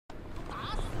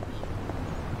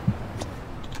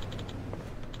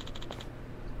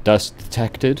Dust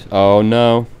detected. Oh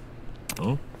no.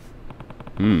 Huh?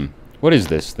 What is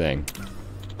this thing?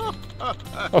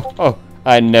 Oh,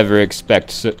 I never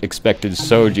expected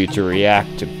Soji to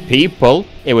react to people.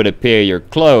 It would appear your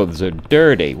clothes are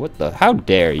dirty. What the? How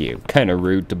dare you? Kinda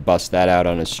rude to bust that out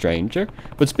on a stranger.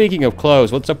 But speaking of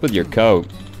clothes, what's up with your coat?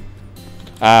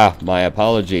 Ah, my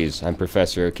apologies. I'm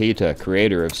Professor Akita,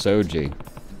 creator of Soji.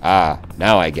 Ah,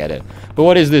 now I get it. But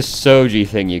what is this Soji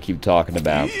thing you keep talking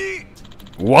about?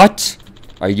 What?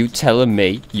 Are you telling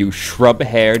me, you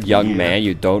shrub-haired young man,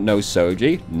 you don't know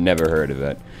Soji? Never heard of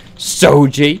it.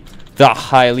 Soji? The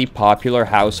highly popular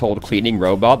household cleaning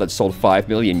robot that sold 5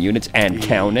 million units and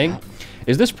counting?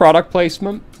 Is this product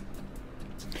placement?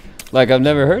 Like, I've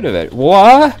never heard of it.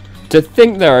 What? To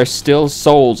think there are still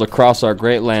souls across our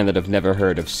great land that have never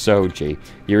heard of Soji.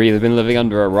 You've either been living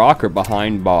under a rock or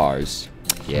behind bars.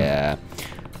 Yeah.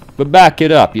 But back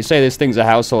it up. You say this thing's a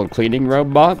household cleaning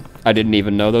robot? I didn't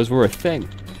even know those were a thing.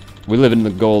 We live in the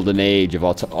golden age of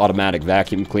automatic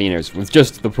vacuum cleaners. With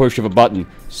just the push of a button,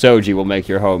 Soji will make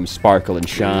your home sparkle and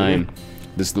shine.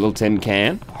 This little tin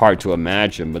can? Hard to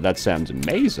imagine, but that sounds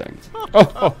amazing.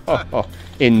 Oh.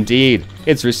 Indeed.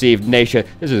 It's received nation...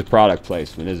 This is product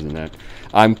placement, isn't it?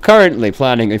 I'm currently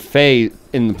planning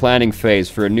in the planning phase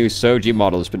for a new Soji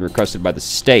model that's been requested by the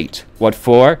state. What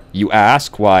for? You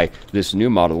ask? Why, this new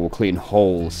model will clean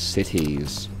whole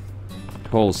cities.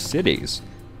 Whole cities?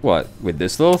 What, with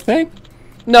this little thing?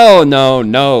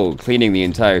 No. Cleaning the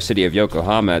entire city of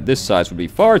Yokohama at this size would be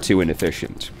far too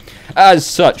inefficient. As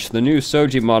such, the new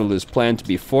Soji model is planned to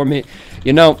be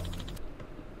You know,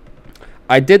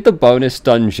 I did the bonus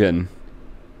dungeon,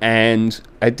 and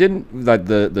I didn't, like,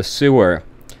 the sewer,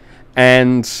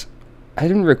 and I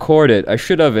didn't record it. I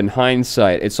should have in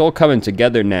hindsight. It's all coming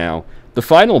together now. The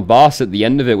final boss at the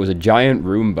end of it was a giant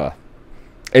Roomba.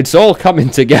 It's all coming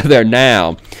together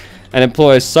now, and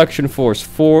employs suction force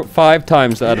 5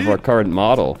 times that of our current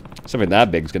model. Something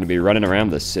that big is going to be running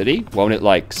around the city? Won't it,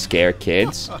 like, scare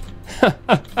kids?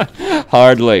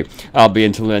 Hardly. I'll be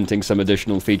implementing some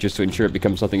additional features to ensure it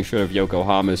becomes something short of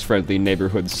Yokohama's friendly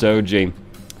neighborhood Soji.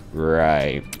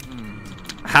 Right.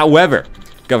 However,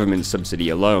 government subsidy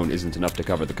alone isn't enough to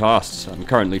cover the costs. I'm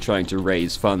currently trying to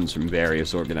raise funds from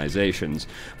various organizations,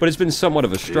 but it's been somewhat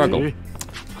of a struggle.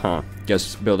 Huh.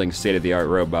 Guess building state-of-the-art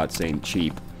robots ain't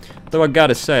cheap. Though I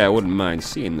gotta say, I wouldn't mind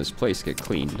seeing this place get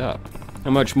cleaned up.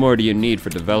 How much more do you need for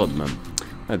development?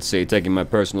 Let's see, taking my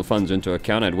personal funds into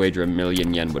account, I'd wager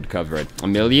 1,000,000 yen would cover it.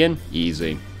 1,000,000?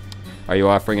 Easy. Are you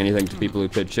offering anything to people who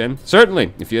pitch in?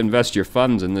 Certainly. If you invest your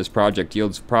funds and this project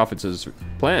yields profits as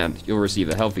planned, you'll receive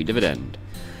a healthy dividend.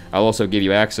 I'll also give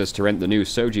you access to rent the new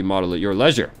Soji model at your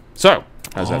leisure. So,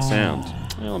 how's that sound?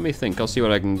 Well, let me think. I'll see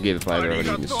what I can give if I have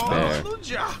anything to spare.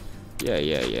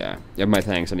 Yeah. Give my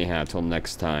thanks anyhow. Till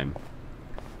next time.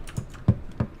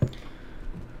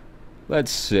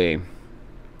 Let's see.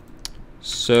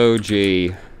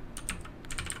 Soji.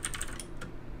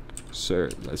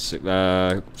 Let's see.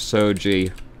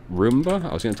 Soji Roomba?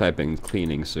 I was going to type in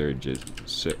cleaning services,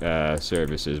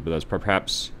 but that's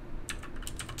perhaps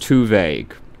too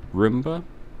vague. Roomba?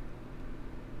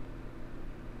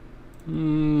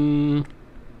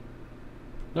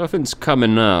 Nothing's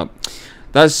coming up.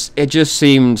 It just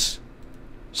seems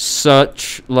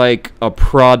such like a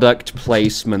product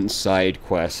placement side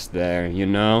quest there, you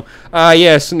know? Ah,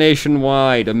 yes,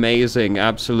 nationwide, amazing,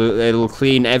 absolutely. It'll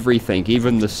clean everything,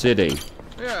 even the city.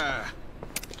 Yeah.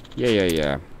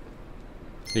 Here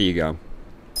you go.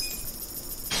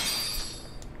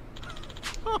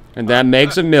 And that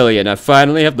makes 1,000,000. I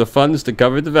finally have the funds to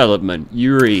cover development.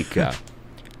 Eureka.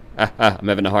 I'm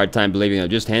having a hard time believing I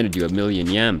just handed you 1,000,000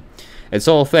 yen. It's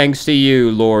all thanks to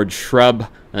you, Lord Shrub.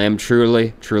 I am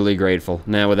truly, truly grateful.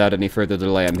 Now, without any further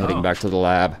delay, I'm heading back to the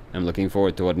lab. I'm looking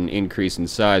forward to what an increase in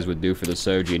size would do for the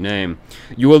Soji name.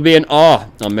 You will be in awe.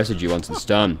 I'll message you once it's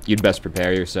done. You'd best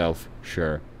prepare yourself.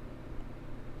 Sure.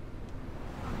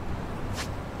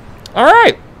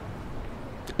 Alright.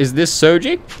 Is this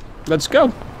Soji? Let's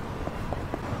go.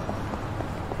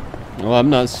 Well, I'm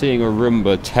not seeing a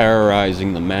Roomba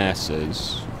terrorizing the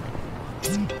masses.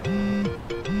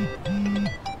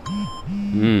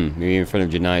 Maybe in front of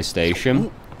Janai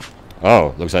Station.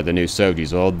 Oh, looks like the new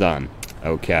Soji's all done.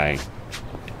 Okay.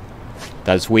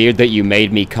 That's weird that you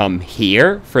made me come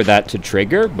here for that to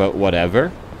trigger, but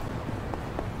whatever.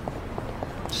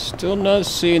 Still not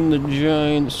seeing the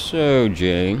giant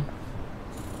Soji.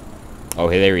 Oh,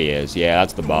 there he is. Yeah,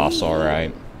 that's the boss,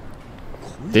 alright.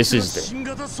 This is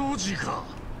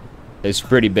this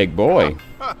pretty big boy.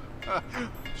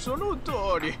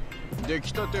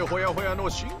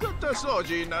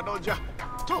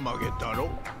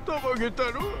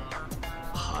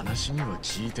 話には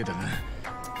聞いてたが、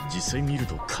実際見る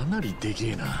とかなりでけ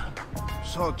えな。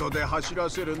外で走ら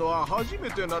せるのは初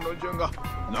めてなのじゃが、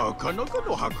なかなか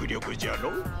の迫力じゃ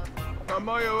ろ。名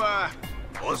前は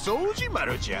お掃除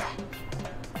丸じゃ。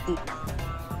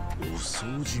お掃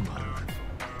除丸、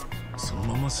その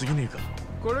まますぎねえか。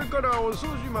これからお掃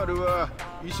除丸は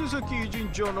伊勢崎偉人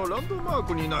町のランドマー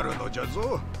クになるのじゃ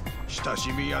ぞ。親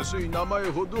しみやすい名前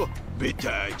ほどベタ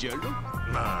ーじゃろ。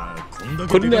まあ、こんだ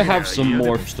け Couldn't it have some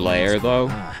more flair, though?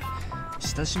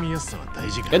 親しみやすさは大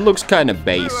事か。 It looks kind of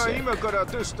では basic. 今から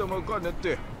テストも兼ね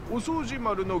てお掃除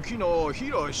丸の機能を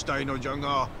披露したいのじゃ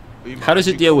が、 How does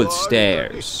it deal with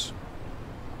stairs?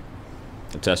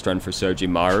 A test run for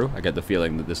Sojimaru? I get the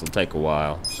feeling that this will take a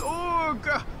while. そう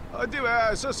か。で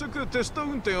は早速テスト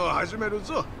運転を始める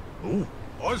ぞ。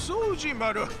お掃除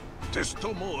丸テス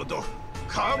トモード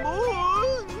カモン。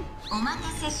お待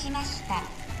たせしました。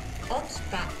起き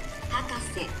た博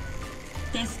士。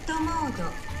テストモード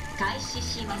開始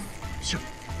します。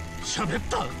喋っ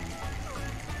た。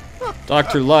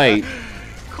 Dr. Light,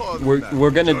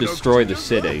 we're gonna destroy the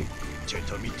city. ちょっ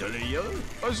と見とれよ。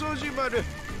お掃除丸、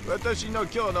私の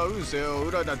今日の運勢を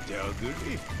占っておく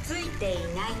れ。ついてい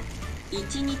ない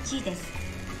一日です。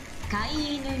飼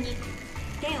い犬に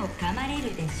手を噛まれ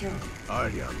るでしょう。あ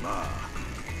りゃまあ、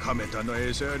亀田の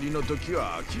餌やりの時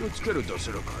は気をつけると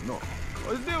するかの。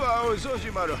ではお掃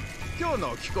除丸、今日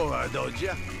の気候はどうじ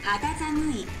ゃ。肌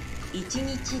寒い一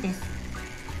日です。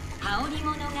羽織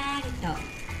物がある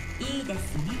といいで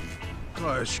すね。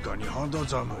確かに肌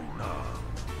寒い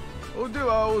な。で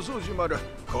はお掃除丸、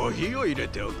コーヒーを入れ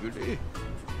ておくれ。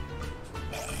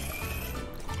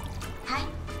は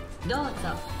い、どうぞ。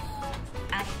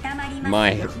温まり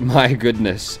ますよ。My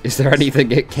goodness. Is there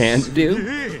anything it can't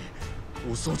do?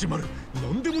 お掃除丸、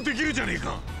何でもできるじゃねえ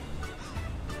か。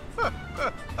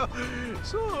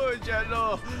そうじゃ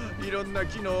の。いろんな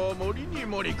機能を森に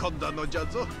盛り込んだのじゃ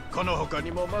ぞ。この他に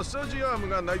もマッサージアーム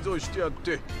が内蔵してあっ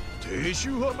て、低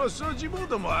周波マッサージモー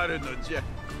ドもあるのじゃ。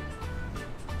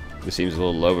 This seems a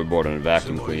little overboard on a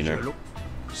vacuum cleaner.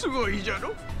 すごいじゃ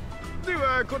ろ。で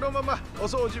はこのままお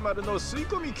掃除丸の吸い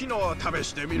込み機能を試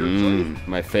してみるぞ。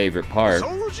My favorite part.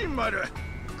 掃除丸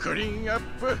クリーンアッ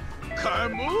プカ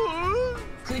モン。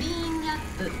クリーンアッ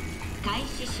プ開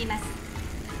始します。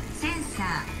センサ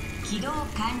ー起動完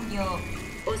了。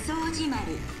お掃除丸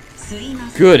吸いま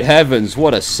す。 Good heavens,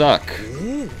 what a suck.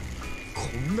 こ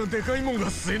んなでかいもんが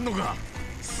吸えんのか。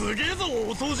すげえぞ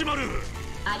お掃除丸。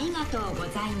ありがとうご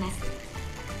ざいます。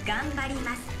頑張り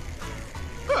ます。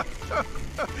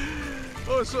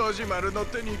お掃除丸の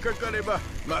手にかかれば、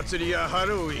祭りやハ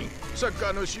ロウィン、サッカ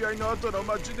ーの試合の後の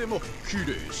街でもき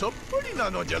れいさっぱりな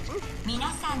のじゃぞ。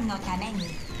皆さんのために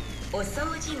お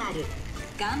掃除丸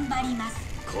頑張ります。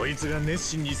こいつが熱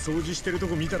心に掃除してると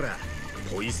こ見たら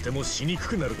ポイ捨てもしにく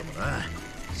くなるかもな。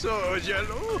そうじゃ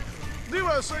ろ。で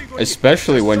は最後に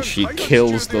Especially when she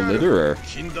kills the litterer.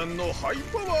 禁断のハイ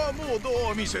パワーモード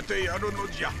を見せてやるの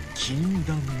じゃ。禁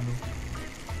断の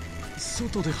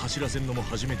外で走らせんのも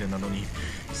初めてなのに、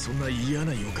そんな嫌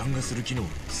な予感がする機能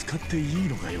使っていい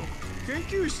のかよ。研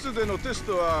究室でのテス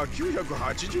トは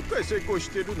980回成功し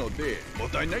ているのでもっ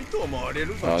たいないと思われる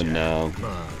のじゃ。 Oh no.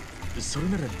 まあそれ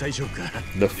なら大丈夫か。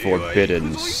 The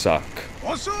forbidden suck.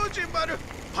 お掃除丸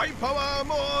ハイパワー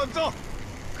モード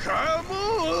カモ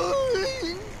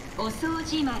ン。お掃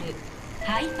除丸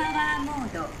ハイパワーモ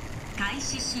ード開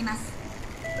始します。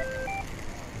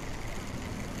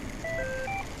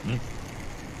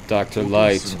 Dr.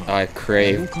 Light, I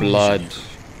crave blood.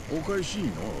 おかしい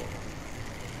な。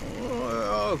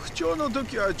不調の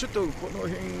時はちょっとこの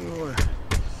辺を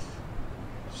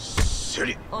セ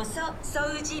リ。お掃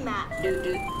除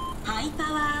丸ハイパ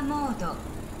ワーモード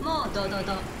モードド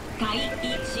ド開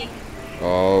始。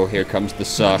 Oh, here comes the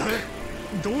suck.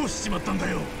 どうしちまったんだ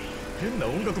よ。変な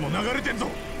音楽も流れてんぞ。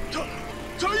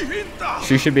大変だ。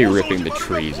 She should be ripping the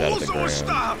trees out of the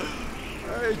ground.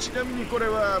 ちなみにこれ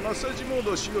はマッサージモー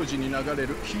ド使用時に流れ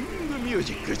るヒーリングミュー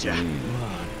ジックじゃ。まあ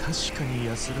確かに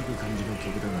安らぐ感じの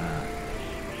曲だな。っ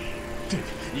て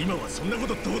今はそんなこ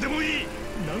とどうでもいい。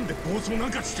なんで暴走な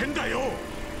んかしてんだよ。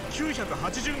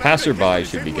 Passerby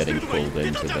should be getting pulled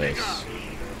into this.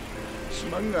 す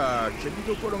まんが蹴り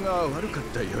どころが悪かっ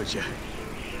たようじゃ。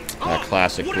 A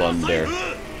classic blunder.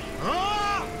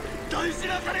 ああ大事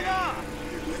な金が。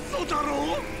嘘だ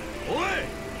ろ。お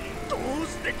いどう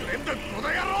してくれんだこの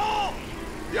野郎。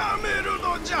やめる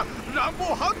のじゃ。乱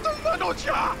暴反対なのじ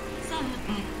ゃ。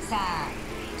さあ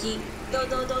きド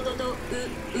ドドドドう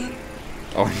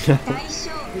Oh no. 対象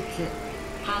物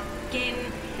発見。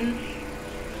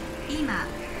今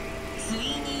つい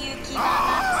に行きま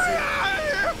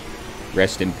す。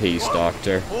Rest in peace,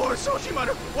 Doctor. おいソジマ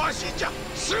ルわしじゃ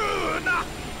すーな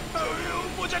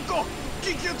ボジャコ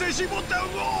緊急停止ボタンを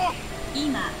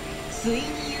今ついに行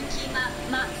きます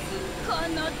こ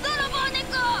の泥棒猫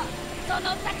その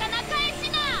魚返し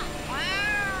な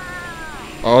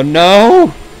Oh no!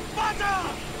 バタ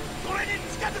それに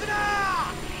近づくな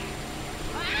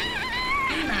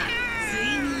今つい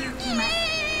に行きます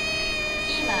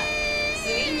今つ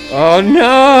いに Oh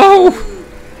no! つ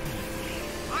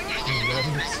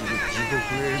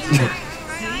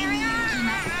いに行き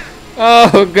ます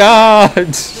Oh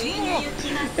god! ついに行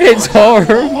きます It's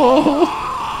horrible!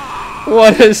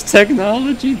 What has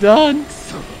technology done? こ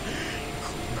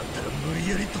うなったら無理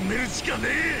やり止めるしかね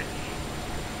え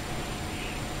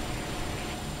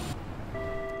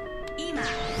今ま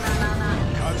ま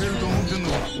勝てると思ってんの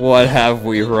か What have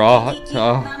we wrought?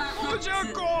 Oh. ボジ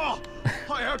ャコ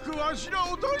早くわしら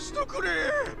を出しとくれ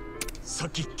さっ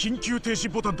き緊急停止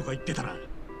ボタンとか言ってたな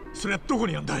それはどこ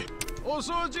にあんだいお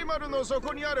掃除丸の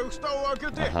底にある蓋を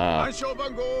開けては暗証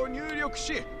番号を入力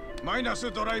しマイナ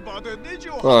スドライバーでネジ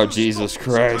を Oh, 外すと Jesus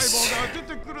Christ. 細胞が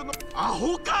出てくるのア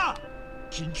ホか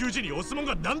緊急時に押すもん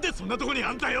がなんでそんなとこに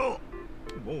あんだよ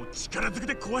もう力ずく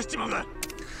で壊しちまうが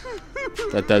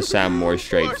That does sound more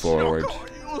straightforward. わしの可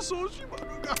愛いお掃除丸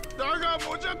がだが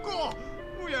ボジャコ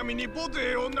むやみにボ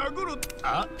デーを殴る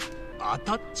あア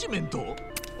タッチメント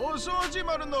お掃除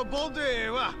丸のボデー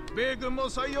は米軍も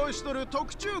採用しとる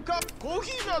特注カップコー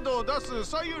ヒーなどを出す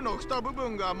左右の蓋部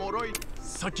分が脆い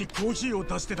さっきコーヒーを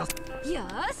出してた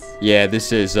Yeah,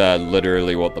 this is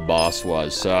literally what the boss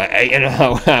was. So you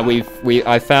know,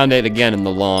 I found it again in the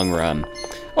long run.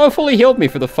 Oh, it fully healed me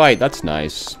for the fight. That's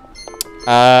nice.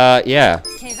 Yeah.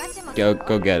 Go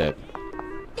get it.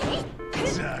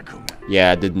 ザコが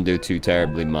Yeah, it didn't do too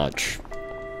terribly much.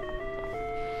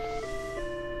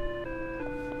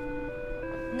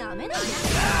 なめないで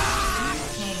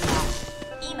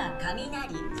今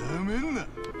雷 ダメんな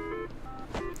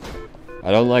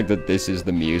I don't like that this is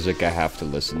the music I have to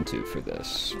listen to for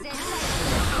this. 頑張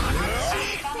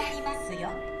りますよ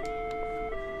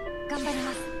頑張り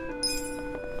ます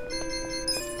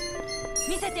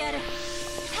見せてやる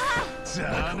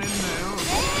ダメんなよ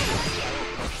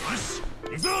よし行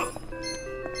くぞ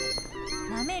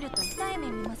なめると痛い目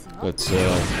見ますよ Let's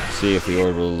see if the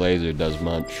orbital laser does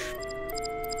much.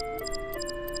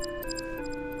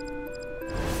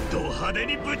 ド派手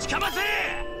にぶちかませ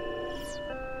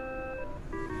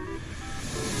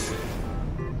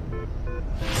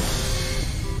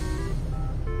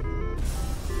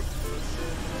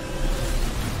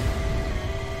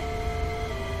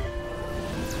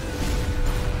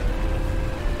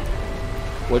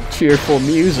What cheerful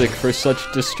music for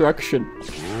such destruction.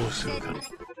 どうするか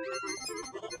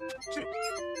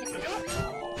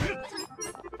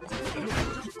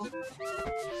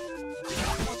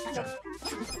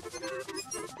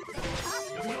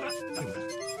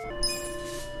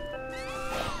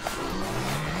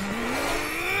こ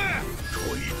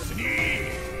いつに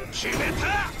決め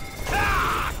た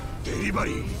デリバ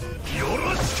リーよ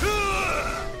ろしく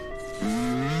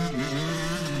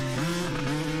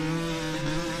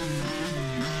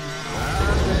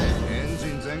エンジ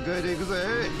ン全開で行くぜよ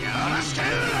ろしく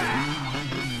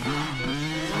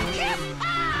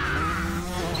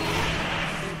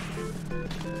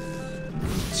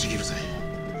ちぎるぜ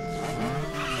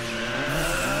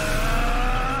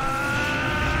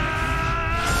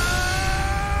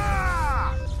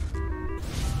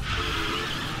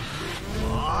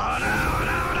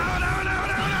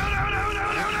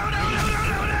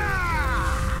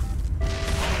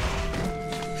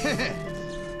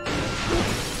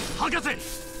博士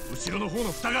後ろの方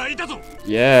の蓋が開いたぞ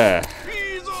Yeah.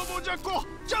 いいぞボジャコ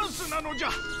チャンスなのじゃ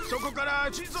そこから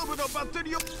心臓部のバッテ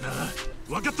リーをああ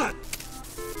分かった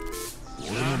俺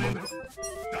の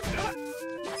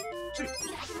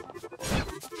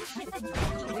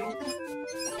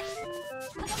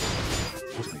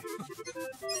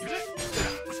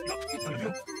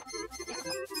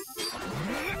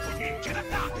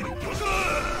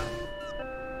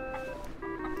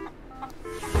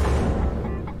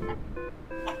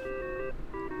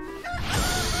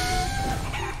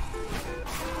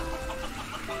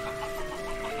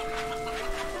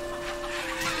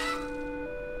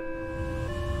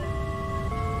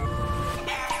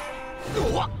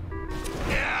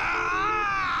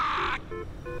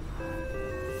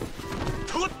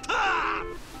取った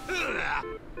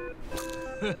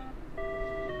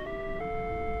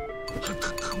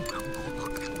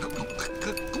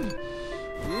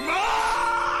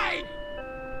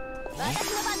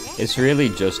It's really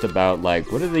just about,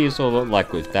 like, what do these all look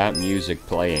like with that music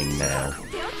playing now?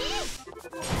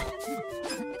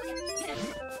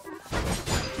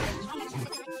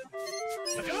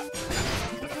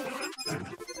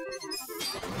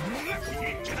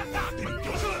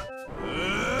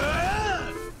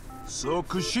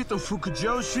 即死と副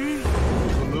上司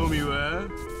好みは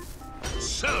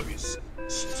サービス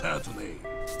スタートね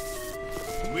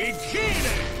ウィキー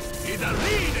ネ左ね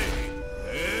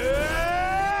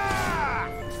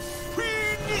フィ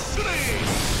ニッシュね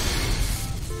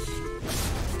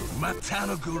また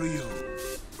のご利用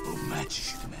お待ち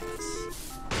してます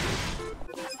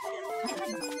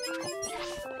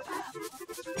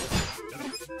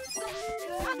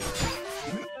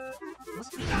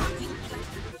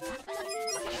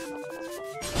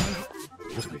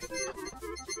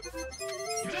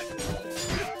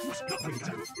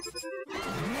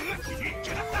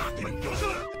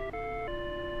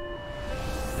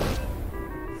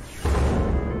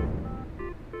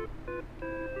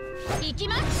行き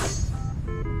ます。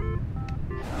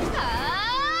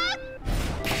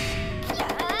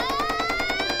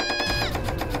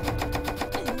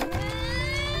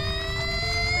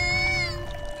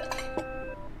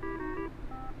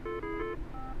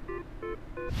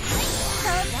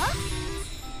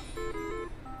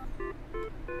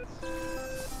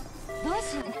どう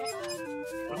しよ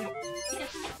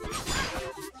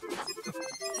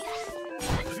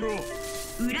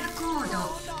裏コード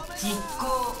実行。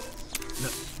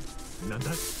なん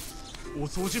だお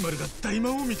掃除丸が大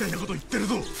魔王みたいなこと言ってる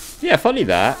ぞ。 Yeah, funny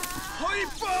that. ハイ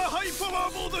パ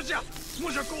ワーモードじゃ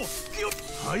もじゃこ気を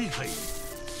はいはい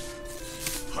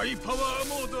ハイパワー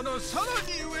モードのさら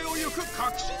に上を行く隠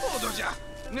しモードじゃ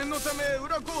念のため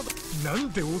裏コードな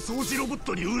んでお掃除ロボッ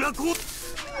トに裏コー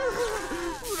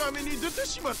裏目に出て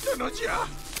しまったのじゃ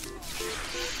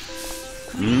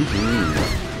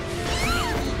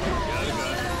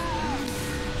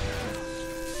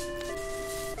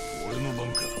俺の番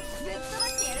か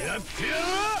やってや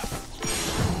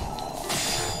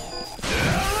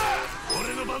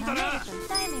俺の番だな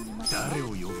誰を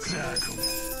呼ぶか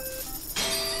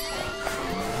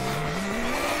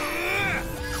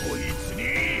こいつに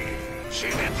決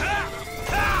めた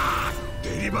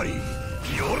デリバリー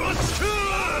よろしく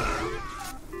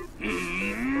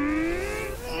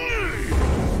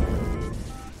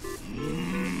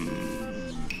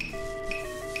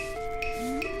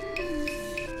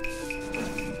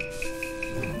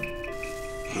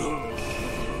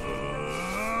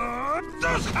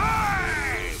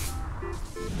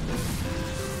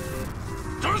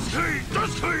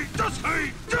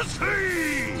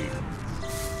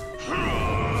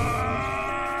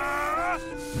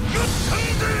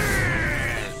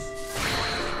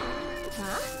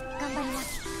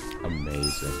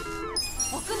Amazing.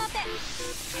 奥の手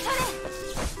それ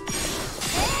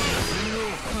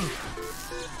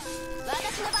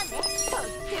私の番ねとって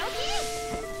おき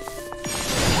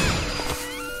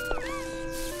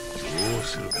どう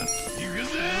するか行く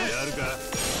ぜやるか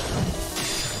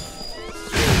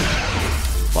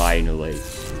Finally.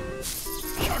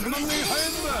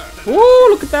 Ooh,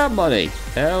 look at that money.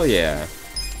 Hell yeah.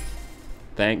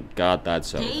 Thank God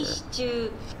that's 停 over. 止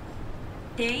中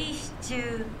停止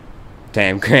中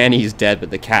Damn, Granny's dead,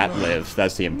 but the cat lives.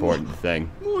 That's the important thing.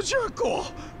 もじゃこ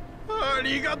あ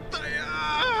りがたや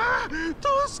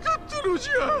助かってるじ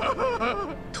ゃ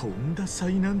とんだ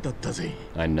災難だったぜ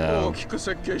I 大 know. きく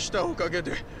設計したおかげ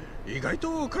で意外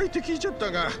と快適じゃっ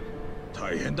たが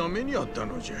大変な目にあった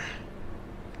のじゃ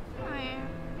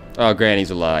Oh,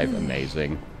 Granny's alive.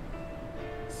 Amazing.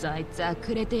 そいつは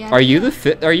くれてやる Are you the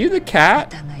Are you the cat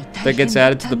that gets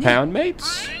added to the pound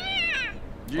mates?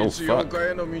 Oh 実用 fuck. 化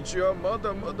への道はま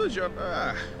だまだじゃ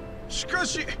なしか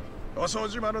しお掃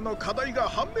除丸の課題が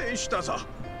判明したぞ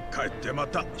帰ってま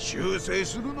た修正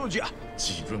するのじゃ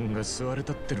自分が吸われ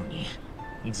たってのに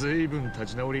随分立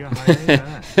ち直りが早い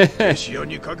な塩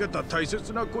にかけた大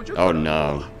切な子じゃ Oh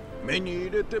no. 目に入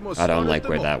れても I don't 吸われて like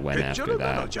も where that went へっちゃら after な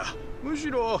that. のじゃむ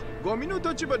しろゴミの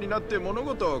立場になって物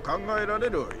事を考えられ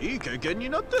るいい経験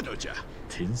になったのじゃ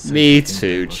Me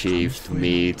too, Chief.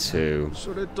 Me too.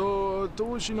 それと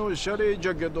投資の謝礼じ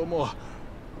ゃけども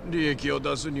利益を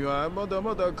出すにはまだ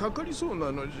まだかかりそう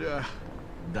なのじゃ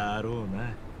だろう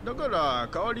なだから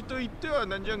代わりと言っては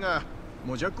なんじゃが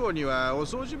もじゃこうにはお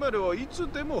掃除丸をい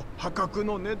つでも破格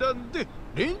の値段で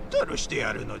レンタルして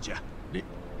やるのじゃ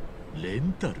レ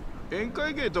ンタル宴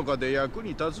会芸とかで役に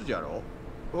立つじゃろ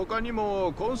他に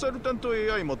もコンサルタント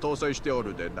AI も搭載してお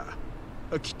るでな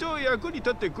きっと役に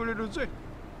立ってくれるぜ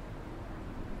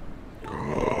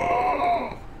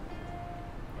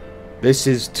This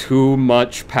is too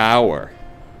much power.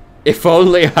 If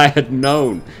only I had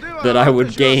known that I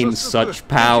would gain such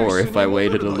power if I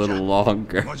waited a little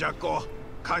longer. もじゃこ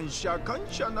感謝感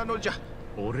謝なのじゃ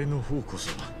俺の方こ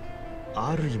そ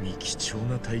ある意味貴重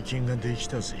な体験ができ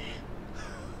たぜ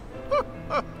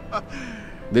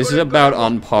This is about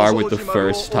on par with the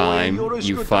first time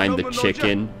you find the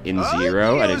chicken in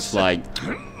Zero, and it's like,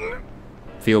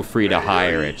 feel free to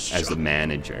hire it as the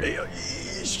manager.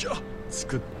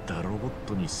 作ったロボッ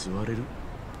トに座れる。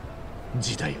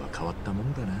時代は変わったも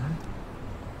んだな。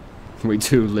We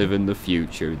do live in the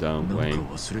future, don't なん we? か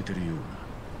忘れてるよ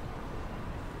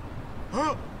うな。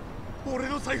あ、俺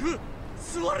の財布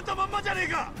座れたまんまじゃね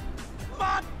えか。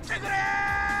待ってくれ。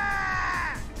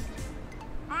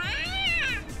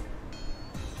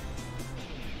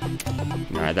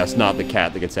Alright, that's not the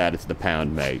cat that gets added to the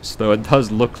pound mates, though it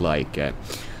does look like it.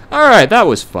 Alright, that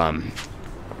was fun.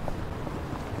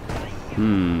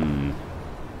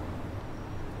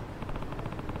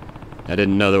 I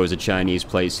didn't know there was a Chinese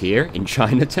place here, in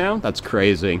Chinatown? That's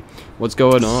crazy. What's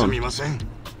going on?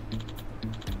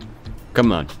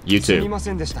 Come on, you two.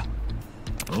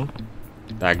 Huh?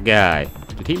 That guy.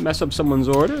 Did he mess up someone's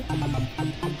order?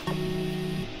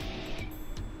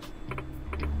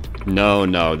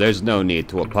 No, there's no need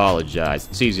to apologize.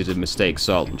 It's easy to mistake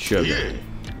salt and sugar.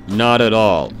 Not at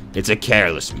all. It's a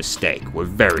careless mistake. We're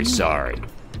very sorry.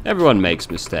 Everyone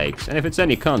makes mistakes, and if it's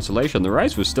any consolation, the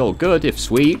rice was still good, if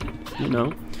sweet, you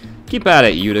know. Keep at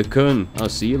it, Yuta-kun. I'll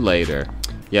see you later.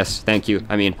 Yes, thank you.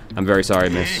 I mean, I'm very sorry,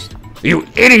 miss. You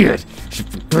idiot! She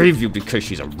forgave you because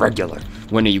she's a regular.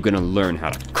 When are you gonna learn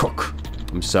how to cook?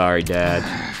 I'm sorry, Dad.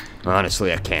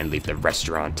 Honestly, I can't leave the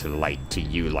restaurant to light to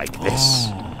you like this.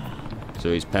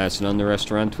 So he's passing on the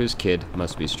restaurant to his kid.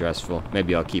 Must be stressful.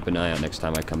 Maybe I'll keep an eye out next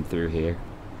time I come through here.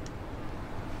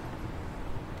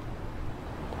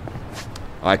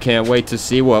 I can't wait to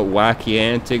see what wacky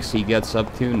antics he gets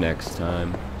up to next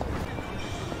time.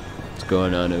 What's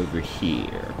going on over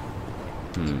here?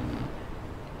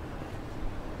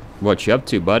 What you up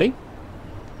to, buddy?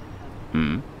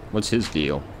 What's his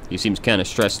deal? He seems kind of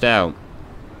stressed out.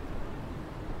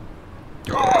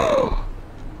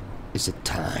 Is it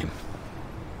time?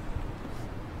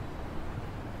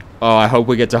 Oh, I hope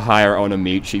we get to hire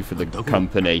Onomichi for the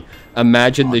company.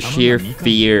 Imagine the sheer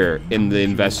fear in the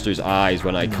investors' eyes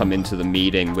when I come into the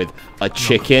meeting with a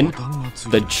chicken,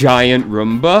 the giant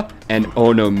Roomba, and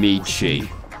Onomichi.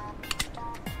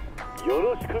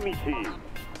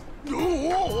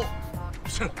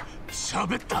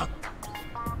 喋った。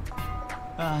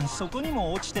あ、そこに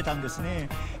も落ちてたんですね。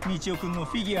みちおくんの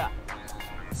フィギュア。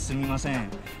すみません。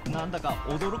なんだか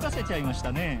驚かせちゃいまし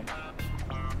たね。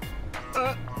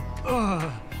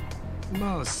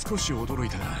まあ少し驚い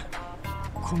たが、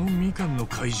このみかんの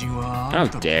怪人は。How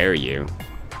dare you?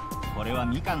 これは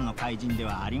みかんの怪人で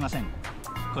はありません。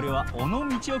これは小野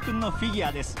みちおくんのフィギュ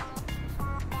アです。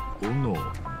小野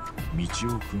みちお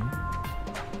くんっ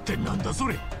てなんだそ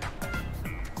れ。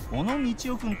小野みち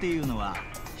おくんっていうのは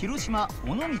広島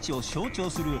尾道を象徴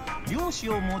する漁師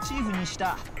をモチーフにし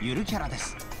たゆるキャラで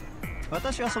す。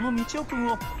私はそのみちおくん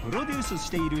をプロデュース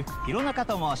している弘中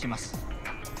と申します。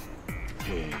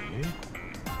へえ、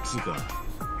つうか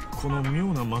この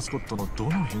妙なマスコットのど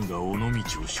の辺が尾道を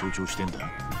象徴してんだ。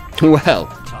 Well,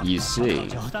 you see.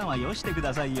 冗談はよしてく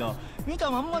ださいよ。見た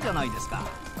まんまじゃないですか。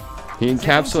 He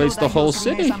encapsulates the whole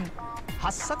city.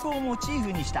 八作をモチー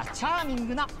フにしたチャーミン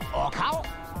グなお顔。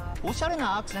おしゃれ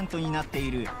なアクセントになって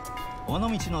いる尾道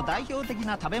の代表的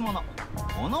な食べ物、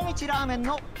尾道ラーメン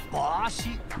の帽子。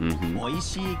美味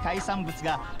しい海産物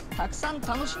がたくさん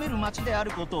楽しめる町である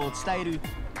ことを伝える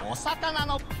お魚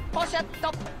のポシェッ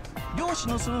ト。漁師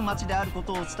の住む町であるこ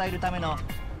とを伝えるための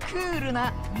クール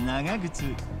な長靴。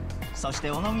そし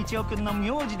て小野みちおくんの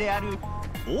名字である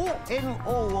ONO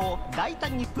を大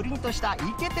胆にプリントしたイ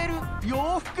ケてる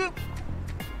洋服。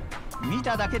見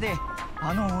ただけで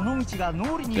あの尾道が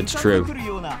脳裏に浮かんでくる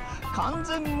ような完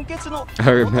全無欠の I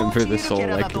remember this all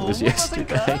like it was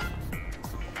yesterday.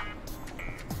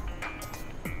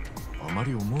 あま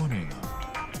り思わねえな。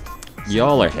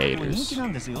 Y'all are 人気 haters. な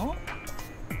んですよ。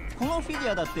このフィギ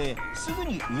ュアだってすぐ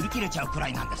に売り切れちゃうくら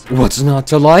いなんです。 What's not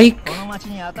to like? この町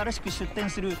に新しく出店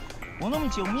する尾道お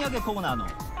土産コーナーの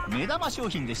目玉商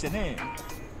品でしてね。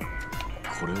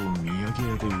これを土産屋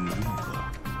で売るの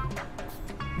か。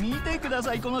見てくだ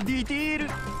さい、このディティール。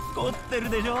凝ってる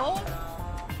でしょ。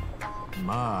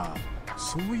まあ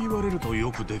そう言われると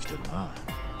よくできてるな。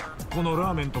この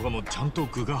ラーメンとかもちゃんと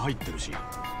具が入ってるし。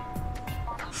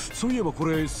そういえばこ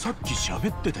れさっき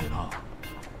喋ってたよな。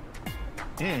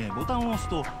ええ、ボタンを押す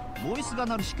とボイスが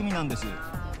鳴る仕組みなんです。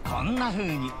こんな風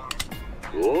に。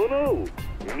おの、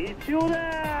道をだ。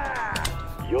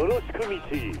よろしく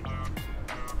道。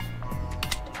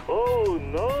Oh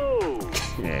no!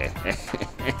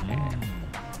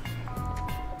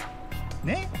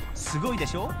 ね、すごいで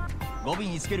しょ。語尾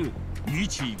につけるミ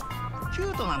チ、キ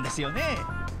ュートなんですよね。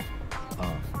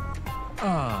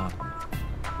ああ、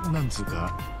なんつう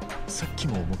かさっき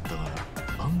も思ったが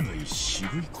案外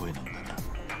渋い声なんだな。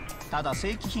ただ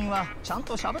正規品はちゃん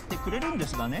と喋ってくれるんで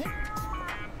すがね、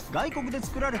外国で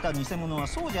作られた偽物は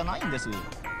そうじゃないんです。偽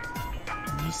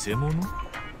物？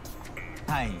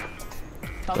はい。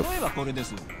例えばこれで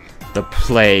す。 The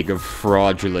plague of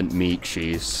fraudulent meat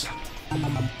cheese.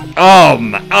 Oh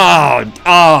my,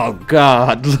 oh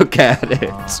god, look at it.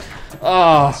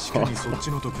 Oh, 確かにそっち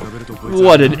のと比べるとこいつ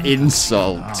what an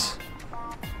insult.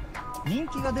 人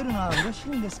気が出るのは嬉しい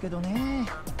んですけどね。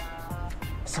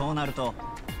そうなると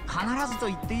必ずと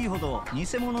言っていいほど偽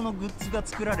物のグッズが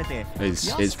作られて It's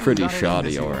安く売 pretty られる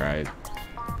んです shoddy, よ。 alright.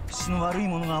 質の悪い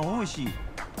ものが多いし、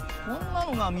こんな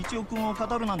のが道夫君を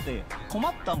語るなんて困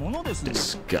ったものです。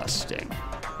 Disgusting.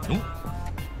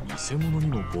 偽物に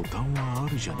もボタンはあ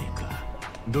るじゃねえか。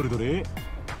どれどれ？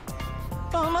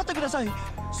あ、待ってください。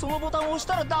そのボタンを押し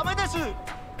たらダメです。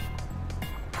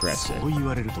 Press そう it. 言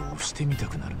われると押してみた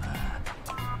くなるな。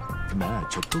まあ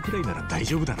ちょっとくらいなら大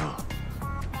丈夫だろう。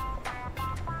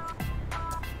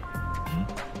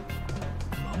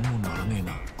なんもならねえ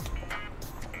な。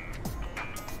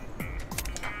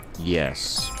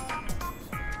Yes.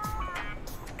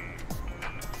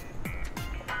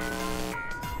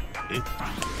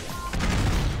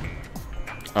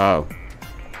 Oh.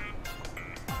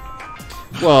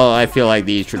 Well, I feel like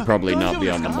these should probably not be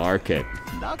on the market.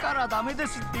 だからダメで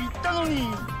すって言ったのに。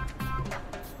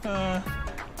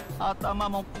頭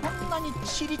もこんなに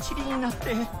チリチリになっ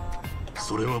て。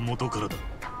それは元からだ。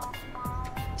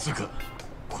つうか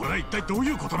これは一体どう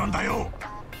いうことなんだよ。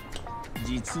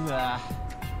実は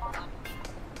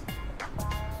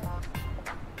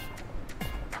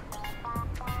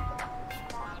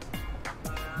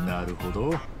なるほ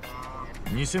ど。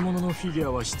偽物のフィギュ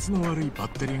アは質の悪いバ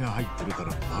ッテリーが入ってるか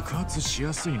ら爆発し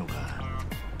やすいのか。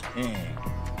ええ、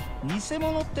偽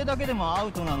物ってだけでもア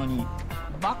ウトなのに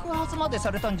爆発まで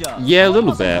されたんじゃ Yeah, a 困り little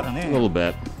ません bit. からね。 A little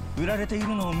bit. 売られている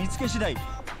のを見つけ次第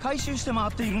回収して回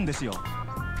っているんですよ。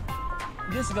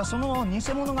ですがその偽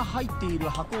物が入っている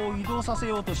箱を移動させ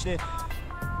ようとして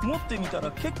持ってみた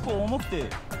ら結構重くて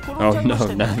転ん Oh じゃいまし no,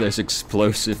 て now ね。 there's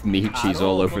explosive meat あ cheese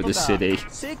ろ all うこ over と the か city.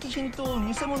 正規品と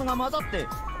偽物が混ざって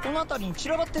この辺りに散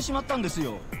らばってしまったんです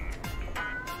よ。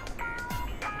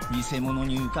偽物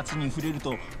にうかつに触れる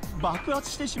と爆発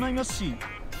してしまいますし、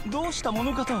どうしたも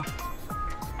のかと。ま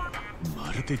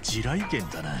るで地雷原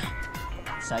だな。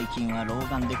最近は老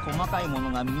眼で細かいも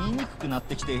のが見にくくなっ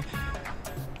てきて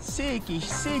正規非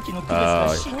正規の区別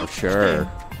がしにくくて、sure.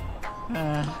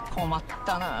 困っ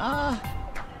たな。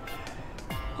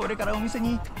これからお店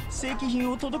に正規品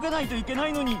を届けないといけな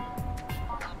いのに、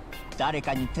誰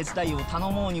かに手伝いを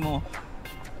頼もうにも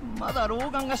まだ老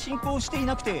眼が進行してい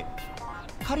なくて、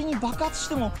仮に爆発し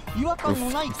ても違和感の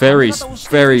ない髪 Very, 型をし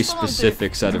てい very る人なんて specific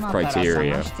set of 今から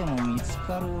criteria. 探しても見つ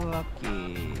かるわけ。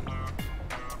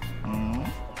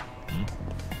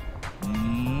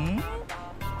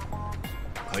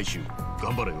回収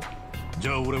頑張れよ。じ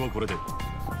ゃあ俺はこれで。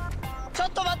ちょ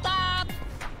っと待った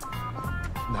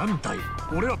ー。なんだい、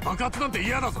俺は爆発なんて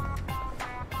嫌だぞ。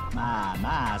まあ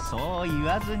まあそう言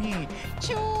わずに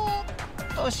ちょ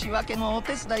っと仕分けのお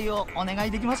手伝いをお願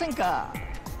いできませんか。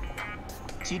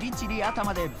チリチリ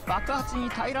頭で爆発に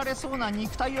耐えられそうな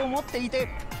肉体を持っていて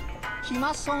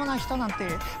暇そうな人なんて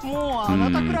もうあな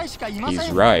たくらいしかいません。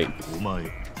 He's right. お前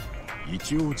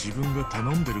一応自分が頼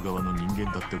んでる側の人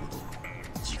間だってこと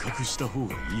自覚した方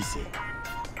がいいぜ。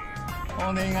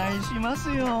お願いしま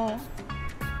すよ。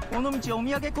尾道お土産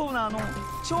コーナーの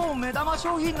超目玉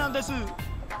商品なんです。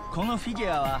このフィギ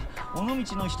ュアは尾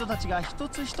道の人たちが一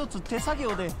つ一つ手作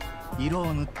業で色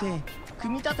を塗って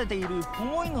組み立てている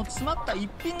思いの詰まった一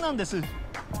品なんです。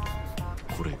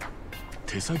これ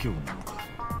手作業なのか。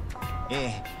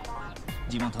ええ、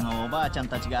地元のおばあちゃん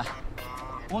たちが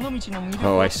尾道の魅力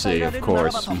Oh, を I 伝え see, ら of れるなら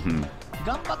ば course. と Mhm.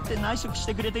 頑張って内職し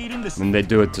てくれているんです。 And they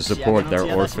do it to 仕上げ support の their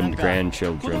艶出しなん orphaned か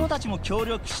子供 grandchildren. たちも協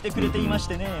力してくれていまし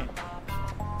てね。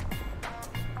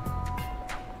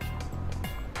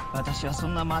私はそ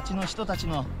んな町の人たち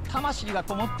の魂が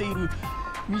こもっている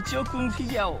道夫くんフィ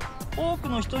ギュアを多く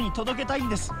の人に届けたいん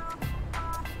です。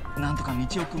なんとか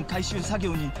道夫くん回収作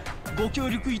業にご協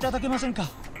力いただけませんか。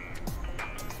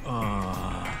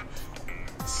あ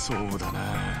あ、そうだな。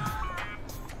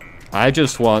I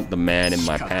just want the man in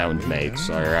my pound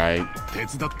mates, alright?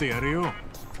 手伝ってやるよ。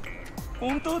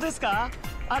本当ですか。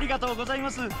ありがとうございま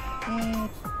す。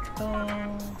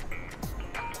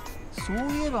そう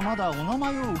いえばまだお名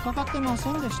前を伺ってませ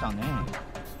んでしたね。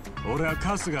俺は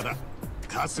春日だ。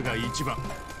春日一番。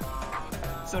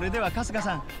それでは春日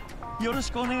さん、よろ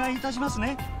しくお願いいたします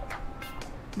ね。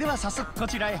では早速こ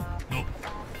ちらへ。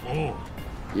お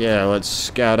う、Yeah, let's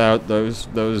scout out those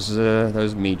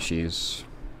Michis.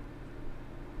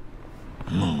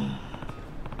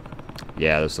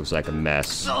 Yeah, this looks like a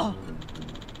mess.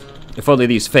 If only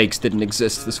these fakes didn't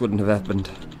exist, this wouldn't have happened.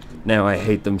 Now I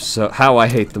hate them so. How I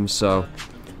hate them so.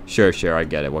 Sure, I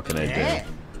get it. What can I do?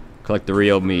 Collect the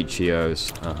real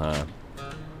Michios.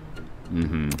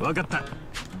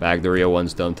 Bag the real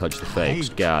ones, don't touch the fakes.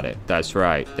 Got it. That's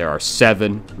right. There are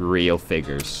 7 real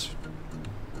figures.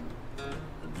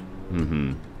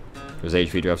 If his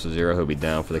HP drops to 0, he'll be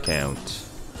down for the count.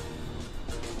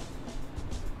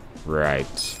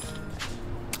 Right.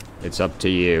 It's up to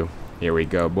you. Here we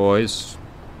go, boys.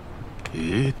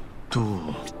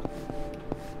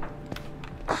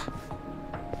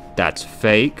 That's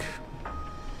fake.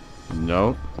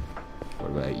 No.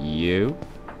 What about you?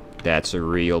 That's a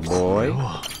real boy.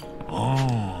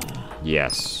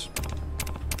 Yes.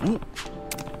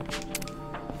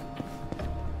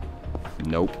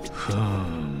 Nope.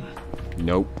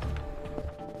 Nope.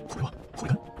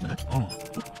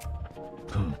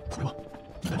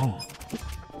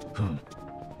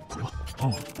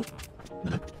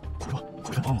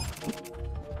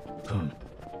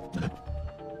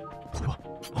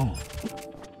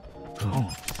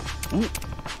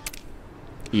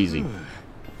 Easy.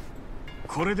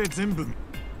 これで全部。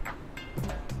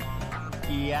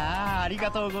いやー、ありが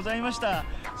とうございました。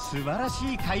素晴ら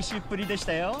しい回収っぷりでし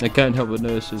たよ。I can't help but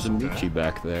notice there's a Michi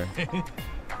back there.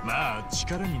 まあ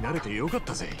力に慣れてよかっ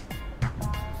たぜ。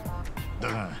だ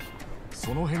が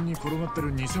その辺に転がって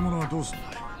る偽物はどうすんだ。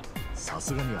さ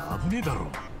すがに危ねえだろう。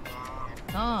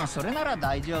ああ、それなら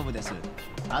大丈夫です。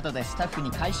後でスタッフ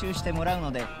に回収してもらう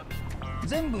ので、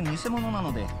全部偽物な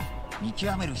ので見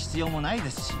極める必要もないで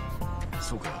すし。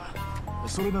そうか、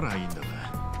それならいいんだが。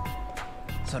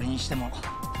それにしても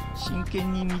真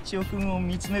剣に道夫くんを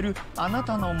見つめるあな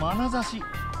たの眼差し、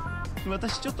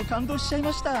私ちょっと感動しちゃい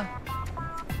ました。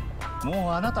も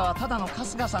うあなたはただの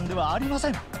春日さんではありませ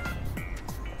ん。道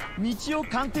夫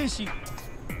鑑定士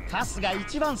春日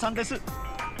一番さんです。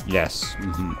 Yes.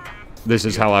 This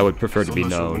is how I would prefer to be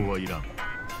known.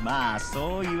 まあ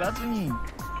そう言わずに、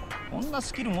こんな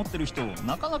スキル持ってる人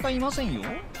なかなかいませんよ。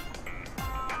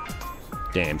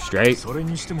 Damn straight. それ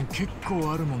にしても結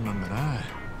構あるもんなんだな、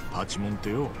パチモンって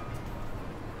よ。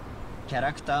キャ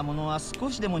ラクターものは少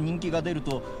しでも人気が出る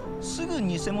とすぐ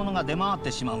偽物が出回っ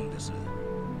てしまうんです。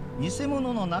偽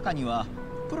物の中には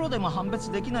プロでも判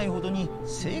別できないほどに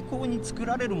精巧に作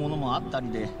られるものもあった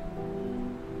りで。へ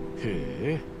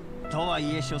え。とは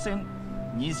いえ所詮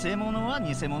偽物は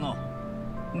偽物、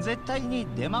絶対に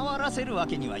出回らせるわ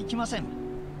けにはいきません。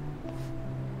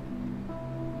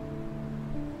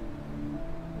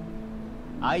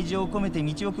愛情を込めて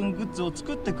道夫くんグッズを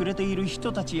作ってくれている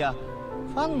人たちや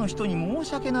ファンの人に申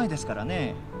し訳ないですから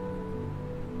ね。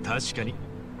確かに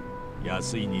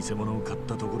安い偽物を買っ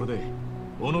たところで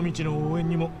尾道の応援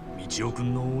にも道夫く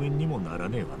んの応援にもなら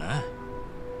ねえわな。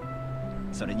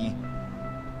それに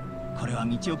これは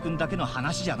道夫くんだけの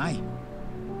話じゃない。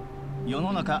世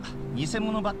の中偽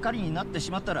物ばっかりになって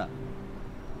しまったら、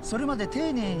それまで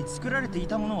丁寧に作られてい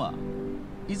たものは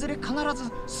いずれ必ず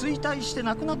衰退して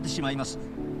なくなってしまいます。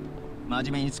真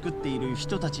面目に作っている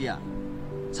人たちや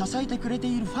支えてくれて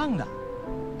いるファンが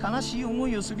悲しい思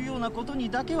いをするようなことに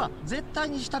だけは絶対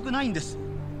にしたくないんです。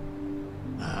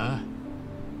あ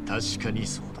あ、確かに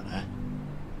そうだな。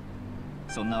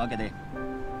そんなわけで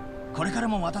これから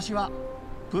も私は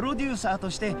プロデューサーと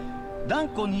して断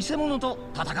固偽物と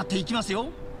戦っていきますよ。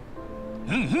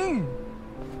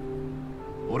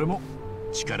俺も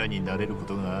力になれるこ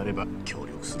とがあれば協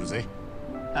力するぜ。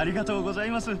ありがとうござ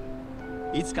います。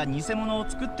いつか偽物を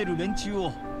作ってる連中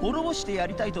を滅ぼしてや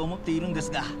りたいと思っているんで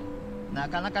すが、な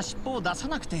かなか尻尾を出さ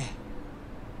なくて。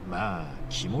まあ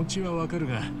気持ちはわかる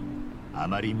が、あ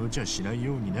まり無茶しない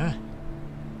ようにな。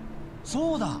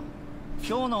そうだ、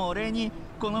今日のお礼に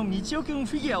この道夫くん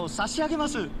フィギュアを差し上げま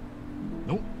す。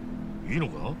いいの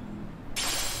か。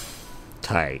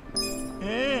Tight.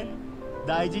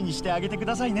 大事にしてあげてく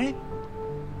ださいね。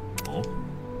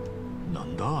な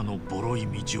んだあのボロい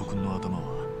道夫くんの頭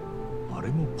は。あれ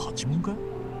もパチモンか。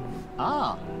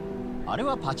ああ、あれ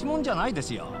はパチモンじゃないで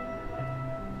すよ。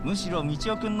むしろ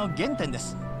道夫くんの原点で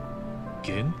す。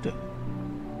原点。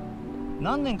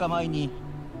何年か前に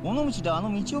尾道であ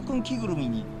の道夫くん着ぐるみ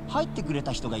に入ってくれ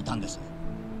た人がいたんです。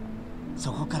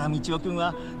そこから道夫くん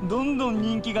はどんどん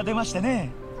人気が出まして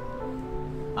ね。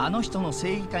あの人の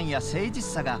正義感や誠実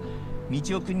さが道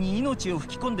夫くんに命を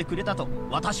吹き込んでくれたと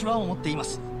私は思っていま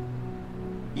す。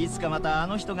いつかまたあ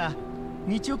の人が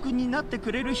道夫くんになって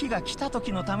くれる日が来た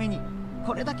時のために、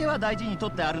これだけは大事にと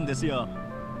ってあるんですよ。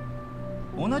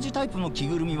同じタイプの着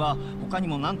ぐるみは他に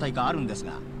も何体かあるんです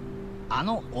が、あ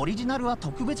のオリジナルは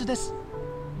特別です。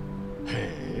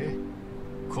へえ、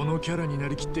このキャラにな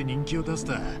りきって人気を出し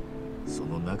た。そ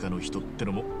の中の人って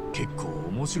のも結構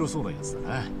面白そうなやつ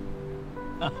だ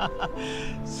な。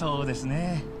そうです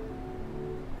ね。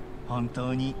本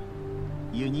当に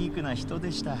ユニークな人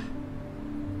でした。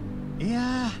い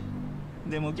やー、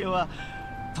でも今日は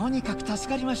とにかく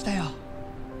助かりましたよ。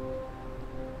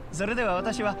それでは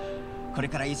私はこれ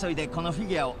から急いでこのフィ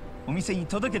ギュアをお店に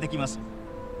届けてきます。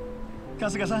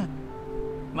春日さん、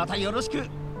またよろしく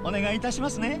お願いいたしま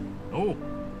すね。おう、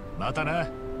またな。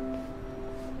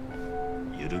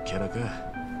ゆるキャラか。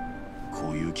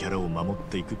こういうキャラを守っ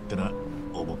ていくってな、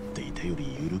思っていたよ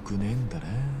りゆるくねえんだな。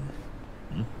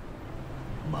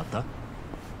また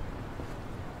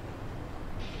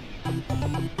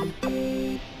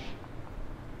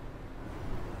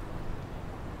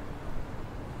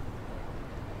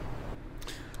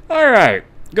Alright,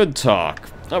 good talk.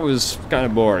 That was kind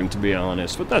of boring, to be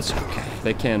honest, but that's okay.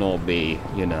 They can't all be,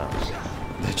 you know,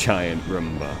 the giant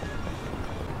Roomba.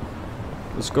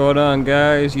 What's going on,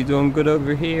 guys? You doing good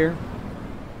over here?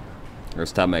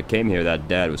 First time I came here, that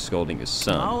dad was scolding his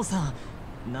son. 青さん、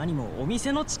何もお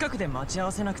店の近くで待ち合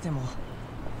わせなくても。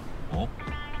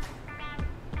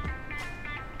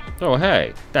Oh,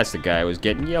 hey, that's the guy who was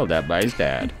getting yelled at by his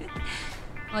dad.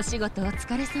 お仕事お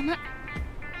疲れ様。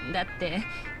だって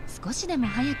少しでも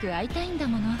早く会いたいんだ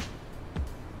もの。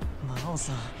真央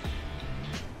さん。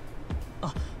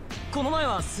あ、この前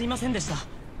はすいませんでした。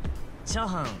チャー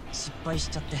ハン失敗し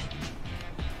ちゃって。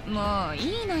もう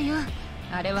いいのよ。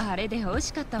あれはあれで美味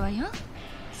しかったわよ。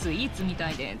スイーツみた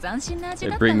いで斬新な味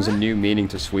だっ It たわ。 brings a new meaning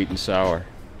to sweet and sour.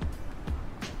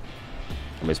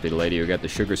 It must be the lady who got the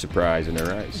sugar surprise in her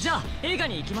eyes. じゃあ映画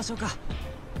に行きましょうか。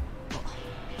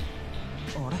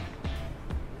あれ？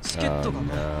チケットが Oh,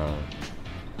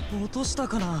 no. 落とした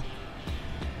かな。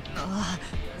あ、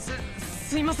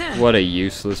すいません。 What a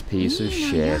useless piece of い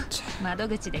いのよ。 shit. 窓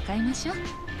口で買いましょう。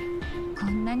こ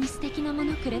んなに素敵なも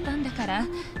のくれたんだから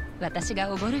私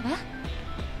がおごるわ。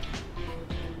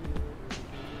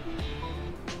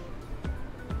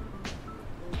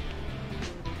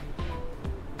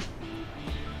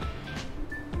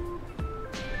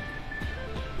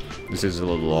This is a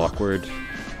little awkward.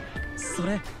 そ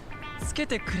れつけ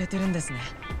てくれてるんですね。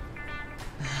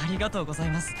ありがとうござい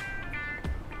ます。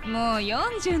もう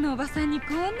40のおばさんに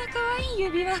こんな可愛い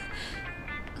指輪。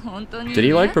本当に Did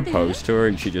he like 似合ってる？ propose to her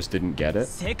and she just didn't get it?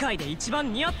 世界で一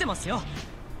番似合ってますよ。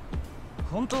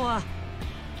本当は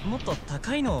もっと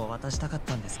高いのを渡したかっ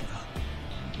たんですけど。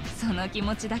その気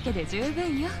持ちだけで十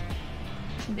分よ。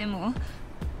でも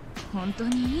本当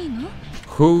にいいの？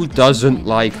 Who doesn't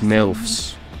like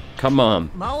MILFs? Come on.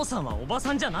 真央さんはおば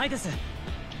さんじゃないです。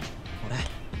俺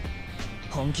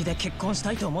本気で結婚し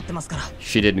たいと思ってますから。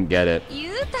 She didn't get it.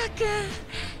 ゆうたく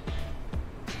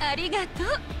ん、ありがとう。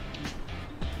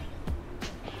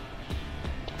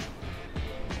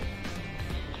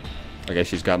I guess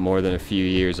she's got more than a few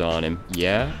years on him.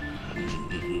 Yeah?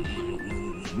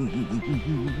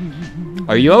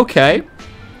 Are you okay?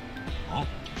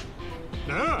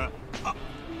 なあ、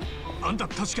あんた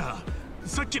確か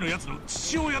さっきのやつの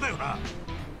父親だよな。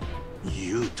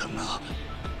ユータが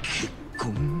結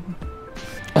婚。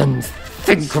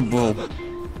 Unthinkable. バ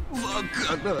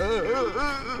カな。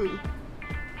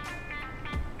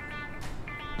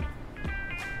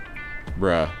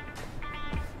 Bruh.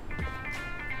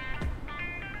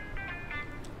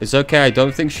 It's okay, I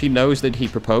don't think she knows that he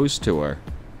proposed to her.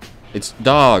 It's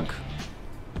dog.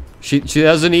 She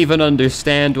doesn't even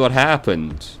understand what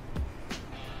happened.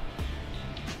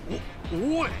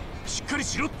 おい、しっかり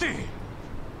しろって。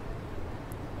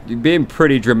 You're being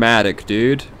pretty dramatic,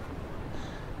 dude.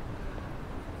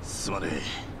 すまねえ、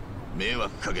迷惑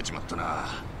かけちまったな。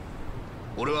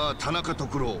俺は田中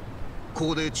徳郎、こ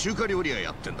こで中華料理屋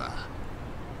やってんだ。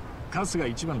カスが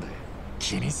一番だよ。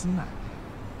気にすんな。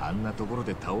あんなところ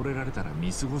で倒れられたら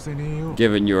見過ごせねえよ。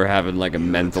 Given you were having like a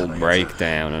mental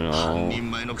breakdown and 半 all. 人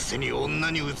前のくせに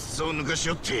女にうつつを抜かし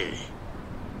よって。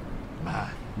まあ、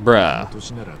Bruh. 今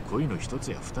年なら恋の一つ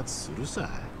や二つするさ。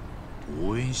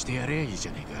応援してやれゃいいじ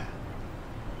ゃねえ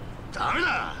か。ダメ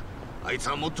だ。あいつ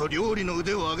はもっと料理の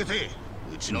腕を上げて、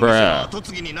うちの店の後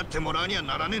継ぎになってもらわには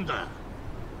ならねえんだ。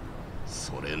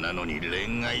それなのに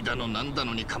恋愛だのなんだ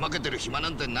のにかまけてる暇な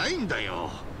んてないんだよ。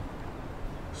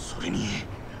それに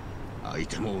相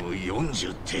手も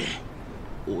40って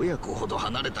親子ほど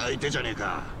離れた相手じゃねえ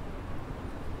か。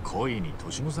恋に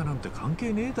年の差なんて関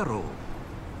係ねえだろ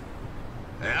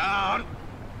う。いや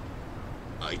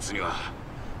あいつには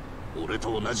俺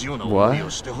と同じような思いを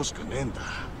してほしくねえんだ。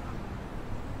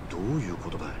どういうこ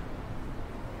とだ。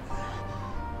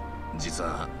実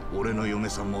は俺の嫁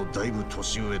さんもだいぶ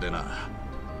年上でな。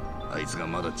あいつが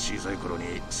まだ小さい頃に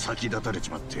先立たれち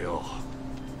まってよ。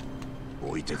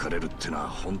置いてかれるってのは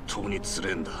本当につ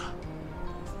れえんだ。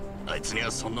あいつに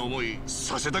はそんな思い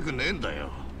させたくねえんだよ。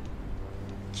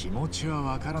気持ちは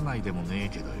わからないでもねえ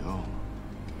けどよ。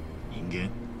人間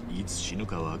いつ死ぬ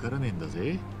かわからねえんだ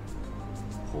ぜ。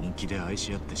本気で愛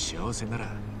し合って幸せなら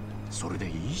それで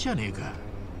いいじゃねえか。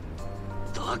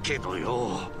だけど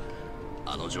よ、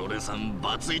あの常連さん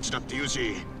バツイチだって言う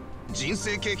し、人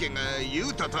生経験がユ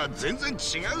ータとは全然違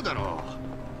うだろ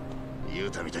う。ユー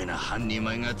タみたいな半人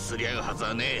前が釣り合うはず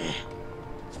はね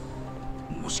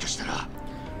え。もしかしたら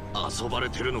遊ばれ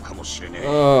てるのかもしれねえ。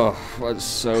Oh, what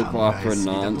soap opera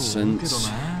nonsense.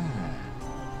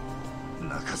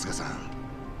 中塚さん、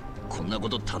こんなこ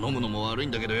と頼むのも悪い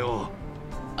んだけどよ、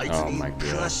あいつに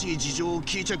詳しい事情を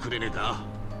聞いちゃくれねえか。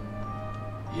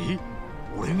え、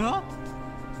俺が？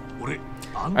俺、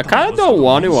I kind of don't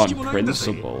want to on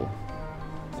principle.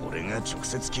 俺が直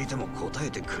接聞いても答え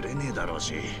てくれねえだろう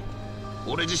し、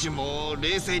俺自身も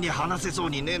冷静に話せそう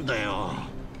にねえんだよ。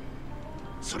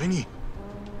それに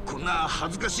こんな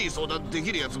恥ずかしい相談で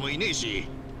きるやつもいねえし、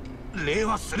礼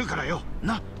はするからよ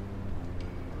な。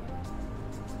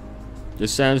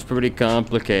This sounds pretty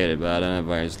complicated, but I don't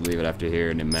know if I just leave it after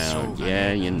hearing him out.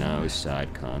 Yeah, you know,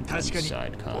 side content,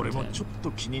 side content.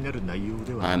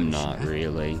 I'm not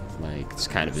really. Like, it's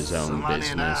kind of his own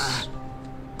business.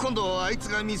 今度あいつ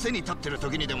が店に立ってる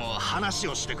時にでも話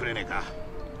をしてくれねえか。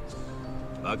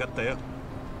分かったよ。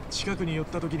近くに寄っ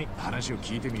た時に話を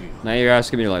聞いてみるよ。 Now you're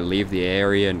asking me to like leave the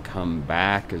area and come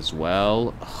back as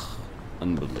well? Ugh,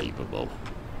 unbelievable.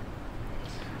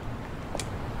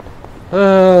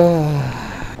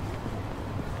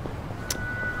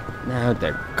 Now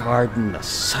they're guarding the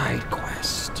side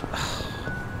quest.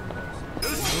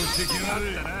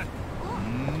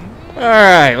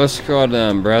 Alright, let's go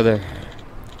down, brother.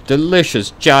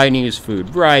 Delicious Chinese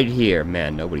food right here.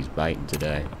 Man, nobody's biting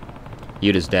today.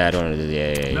 Yuta's dad wanted to...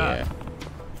 Yeah.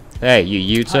 Hey,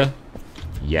 you Yuta?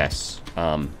 Yes.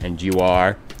 And you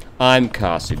are? I'm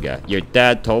Kasuga. Your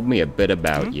dad told me a bit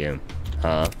about you.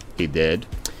 Huh? He did?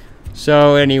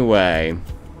 So, anyway.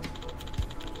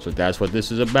 So that's what this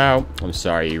is about. I'm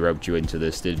sorry he roped you into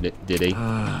this, did he?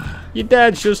 Your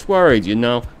dad's just worried, you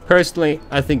know? Personally,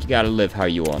 I think you gotta live how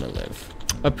you wanna live.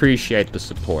 Appreciate the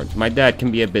support. My dad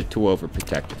can be a bit too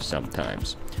overprotective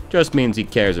sometimes. Just means he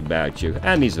cares about you,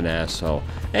 and he's an asshole.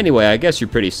 Anyway, I guess you're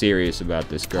pretty serious about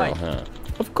this girl, huh?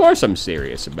 Of course I'm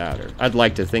serious about her. I'd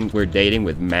like to think we're dating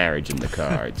with marriage in the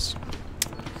cards.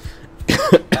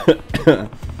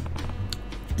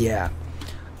 Yeah.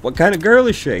 What kind of girl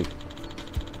is she?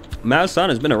 Mao-san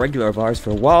has been a regular of ours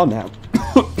for a while now.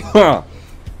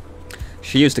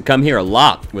 She used to come here a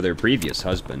lot with her previous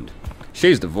husband.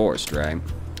 She's divorced, right?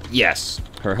 Yes.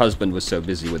 Her husband was so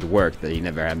busy with work that he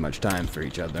never had much time for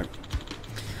each other.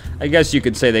 I guess you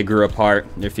could say they grew apart.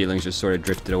 Their feelings just sort of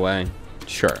drifted away.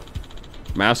 Sure.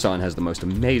 Mao-san has the most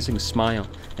amazing smile,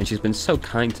 and she's been so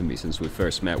kind to me since we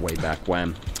first met way back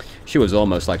when. She was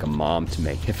almost like a mom to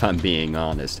me, if I'm being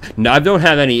honest. No, I don't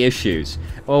have any issues.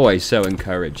 Always so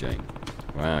encouraging.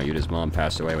 Wow, Yuta's mom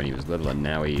passed away when he was little, and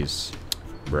now he's...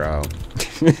 Bro.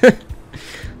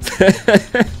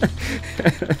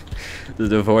 The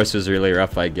divorce was really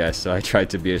rough, I guess, so I tried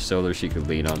to be a shoulder she could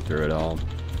lean on through it all.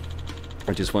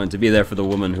 I just wanted to be there for the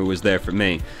woman who was there for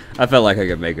me. I felt like I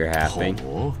could make her happy.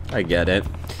 I get it.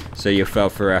 So you fell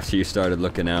for her after you started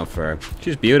looking out for her.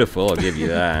 She's beautiful, I'll give you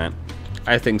that.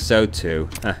 I think so too.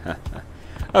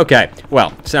 Okay,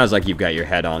 well, sounds like you've got your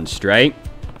head on straight.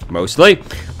 Mostly.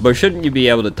 But shouldn't you be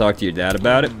able to talk to your dad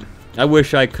about it? I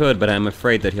wish I could, but I'm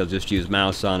afraid that he'll just use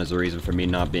Mao-san as a reason for me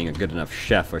not being a good enough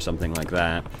chef or something like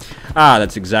that. Ah,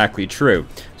 that's exactly true.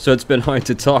 So it's been hard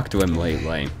to talk to him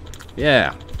lately.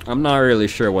 Yeah, I'm not really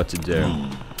sure what to do.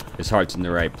 His heart's in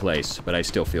the right place, but I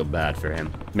still feel bad for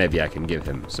him. Maybe I can give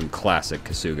him some classic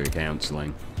Kasuga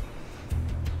counseling.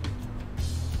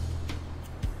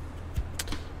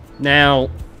 Now,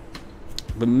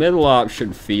 the middle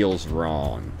option feels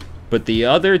wrong, but the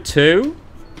other two,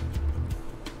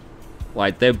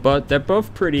 like they're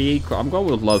both pretty equal. I'm going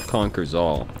with love conquers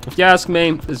all. If you ask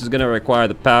me, this is gonna require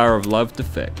the power of love to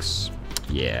fix.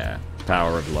 Yeah,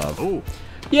 power of love. Oh.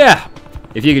 Yeah,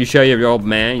 if you can show your old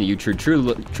man you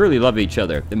truly love each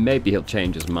other, then maybe he'll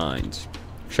change his mind.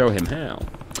 Show him how.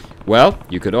 Well,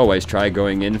 you could always try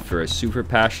going in for a super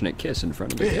passionate kiss in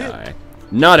front of the guy.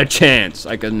 Not a chance!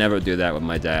 I could never do that with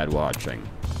my dad watching.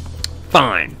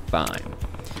 Fine, fine.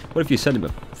 What if you send him a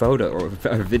photo or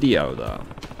a video, though?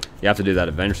 You have to do that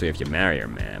eventually if you marry her,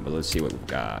 man, but let's see what we've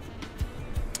got.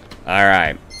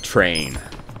 Alright, train.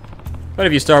 What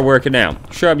if you start working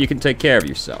out? Show him you can take care of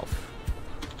yourself.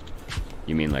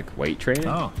 You mean like weight training?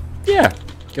 Oh. Yeah.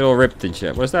 Get all ripped and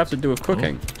shit. What does that have to do with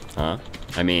cooking? Huh?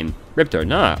 I mean, ripped or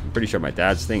not, I'm pretty sure my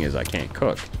dad's thing is I can't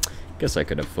cook. Guess I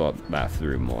could have thought that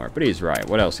through more. But he's right.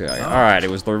 What else? Alright, that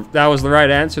was the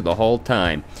right answer the whole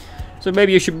time. So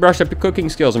maybe you should brush up your cooking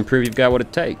skills and prove you've got what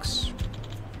it takes.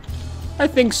 I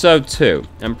think so too.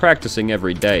 I'm practicing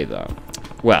every day though.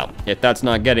 Well, if that's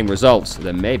not getting results,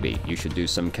 then maybe you should do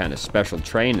some kind of special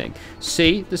training.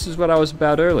 See, this is what I was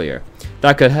about earlier.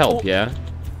 That could help, yeah?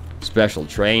 Special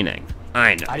training.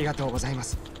 I know.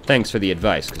 Thanks for the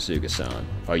advice, Kasuga-san.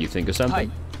 Oh, you think of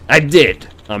something? I did!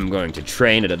 I'm going to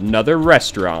train at another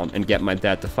restaurant and get my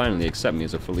dad to finally accept me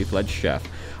as a fully fledged chef.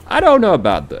 I don't know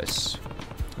about this.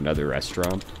 Another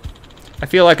restaurant? I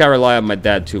feel like I rely on my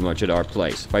dad too much at our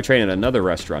place. If I train at another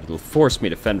restaurant, it'll force me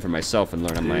to fend for myself and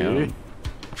learn on my own.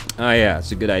 Oh yeah,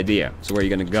 it's a good idea. So where are you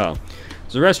gonna go?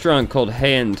 There's a restaurant called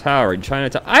Heian Tower in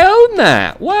Chinatown. I own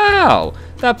that! Wow!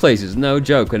 That place is no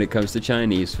joke when it comes to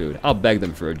Chinese food. I'll beg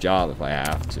them for a job if I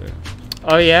have to.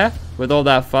 Oh yeah? With all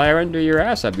that fire under your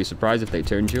ass, I'd be surprised if they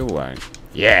turned you away.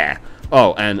 Yeah!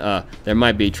 Oh, and there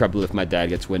might be trouble if my dad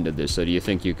gets wind of this, so do you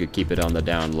think you could keep it on the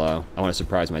down low? I want to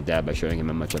surprise my dad by showing him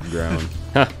how much I've grown.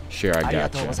 Huh, sure, I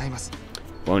gotcha.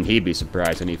 Won't he be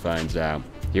surprised when he finds out?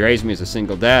 He raised me as a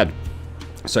single dad,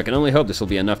 so I can only hope this will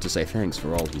be enough to say thanks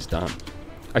for all he's done.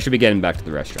 I should be getting back to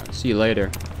the restaurant. See you later.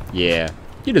 Yeah,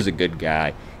 Yuda's a good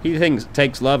guy. He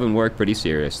takes love and work pretty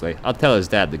seriously. I'll tell his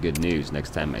dad the good news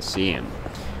next time I see him.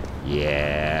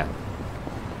 Yeah.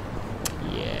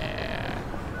 Yeah.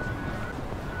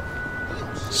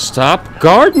 Stop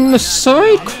guarding the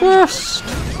side quest!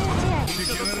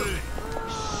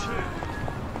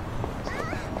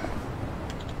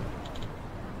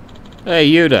 Hey,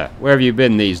 Yuda, where have you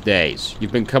been these days?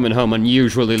 You've been coming home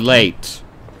unusually late.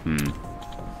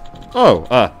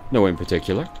 Oh, no in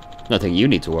particular. Nothing you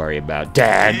need to worry about,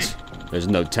 Dad. There's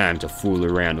no time to fool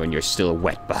around when you're still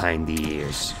wet behind the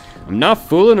ears. I'm not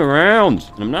fooling around.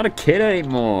 I'm not a kid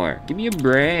anymore. Give me a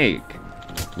break.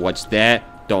 What's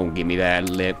that? Don't give me that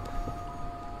lip.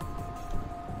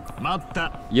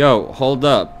 Yo, hold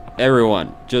up.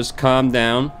 Everyone, just calm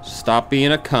down. Stop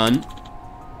being a cunt.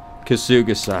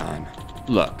 Kasuga-san.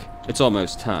 Look, it's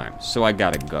almost time, so I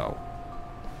gotta go.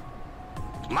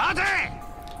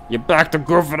 You're back to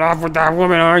goofing off with that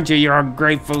woman, aren't you, you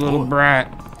ungrateful little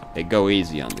brat? Hey, go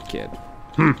easy on the kid.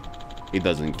 He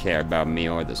doesn't care about me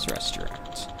or this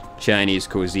restaurant. Chinese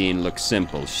cuisine looks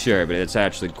simple, sure, but it's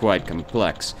actually quite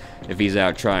complex. If he's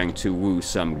out trying to woo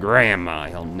some grandma,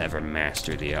 he'll never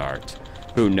master the art.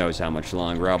 Who knows how much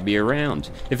longer I'll be around.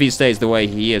 If he stays the way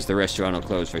he is, the restaurant will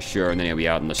close for sure, and then he'll be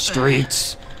out in the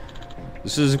streets.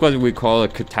 This is what we call a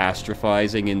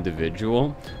catastrophizing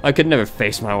individual. I could never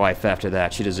face my wife after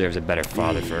that. She deserves a better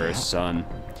father for her son.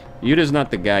 Yuda's not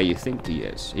the guy you think he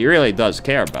is. He really does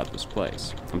care about this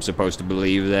place. I'm supposed to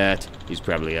believe that? He's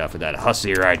probably off with that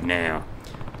hussy right now.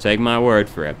 Take my word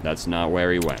for it, that's not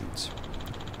where he went.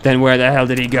 Then where the hell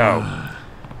did he go?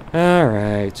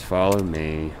 Alright, follow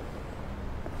me.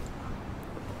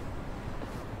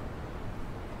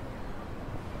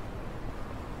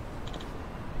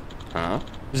 Huh?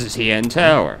 This is Heian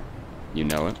Tower. You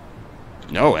know it?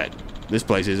 Know it? This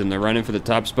place is in the running for the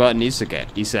top spot in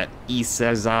Isezaki.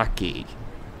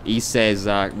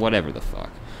 Whatever the fuck.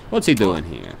 What's he doing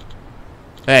here?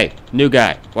 Hey, new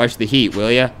guy, watch the heat,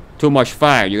 will ya? Too much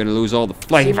fire, you're gonna lose all the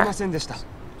flavor.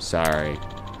 Sorry.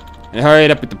 And hurry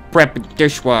it up with the prep and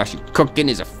dishwasher. Cooking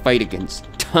is a fight against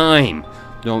time.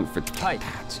 Don't forget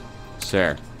that.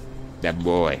 Sir, that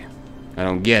boy. I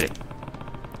don't get it.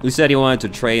 He said he wanted to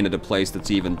train at a place that's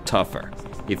even tougher.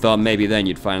 He thought maybe then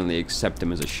you'd finally accept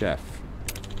him as a chef.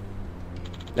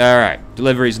 Alright,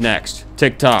 delivery's next.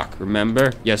 Tick-tock,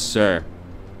 remember? Yes, sir.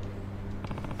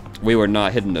 We were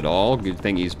not hidden at all. Good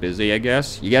thing he's busy, I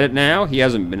guess. You get it now? He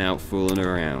hasn't been out fooling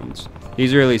around.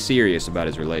 He's really serious about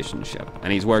his relationship,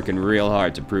 and he's working real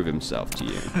hard to prove himself to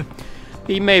you.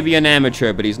 He may be an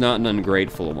amateur, but he's not an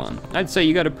ungrateful one. I'd say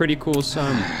you got a pretty cool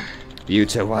son.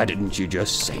 Yuta, why didn't you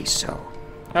just say so?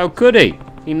 How could he?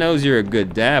 He knows you're a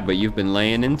good dad, but you've been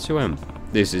laying into him.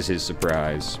 This is his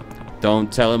surprise.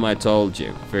 Don't tell him I told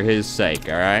you. For his sake,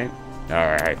 alright?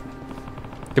 Alright.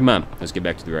 Come on, let's get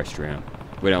back to the restaurant.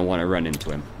 We don't want to run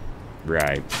into him.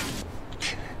 Right.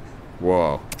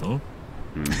 Whoa. Huh?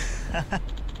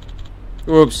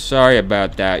 Oops, sorry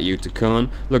about that, Yuta-kun.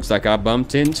 Looks like I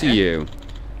bumped into you.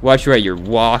 Watch where you're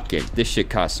walking. This shit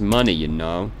costs money, you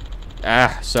know.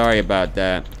 Ah, sorry about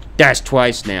that. That's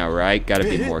twice now, right? Gotta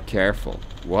be more careful.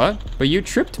 What? But you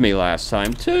tripped me last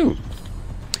time, too.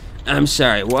 I'm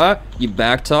sorry, what? You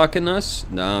back talking us?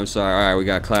 No, I'm sorry. Alright, we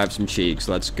gotta clap some cheeks.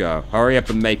 Let's go. Hurry up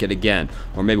and make it again.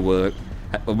 Or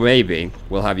maybe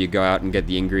we'll have you go out and get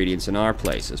the ingredients in our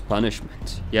place as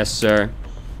punishment. Yes, sir.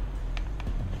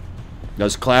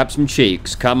 Let's clap some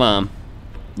cheeks. Come on.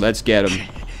 Let's get them.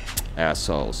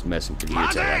 Assholes messing with you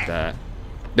like that.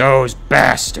 Those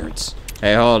bastards.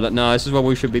 Hey, hold on. No, this is what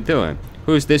we should be doing.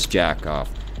 Who's this jack-off?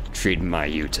 Treating my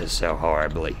Yuta so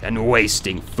horribly. And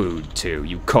wasting food, too.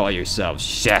 You call yourselves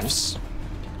chefs.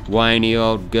 Whiny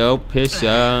old goat, piss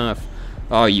off.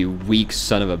 Oh, you weak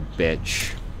son of a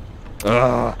bitch.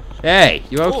 Ugh. Hey,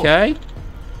 you okay?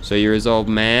 So you're his old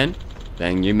man?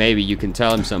 Then maybe you can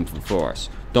tell him something for us.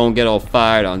 Don't get all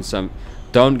fired up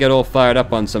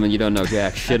on something you don't know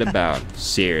jack shit about.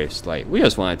 Seriously. We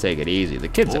just want to take it easy. The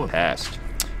kid's a pest.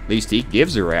 At least he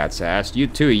gives a rat's ass.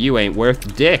 You ain't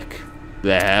worth dick.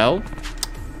 The hell?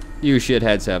 You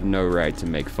shitheads have no right to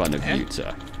make fun of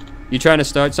Yuta. You trying to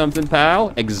start something,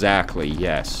 pal? Exactly,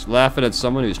 yes. Laughing at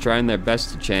someone who's trying their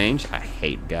best to change? I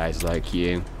hate guys like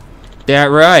you. That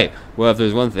right. Well, if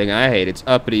there's one thing I hate, it's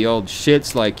uppity old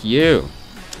shits like you.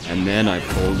 And then I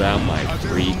pulled out my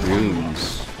 3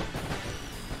 goons.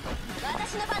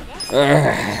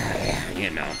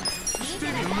 You know.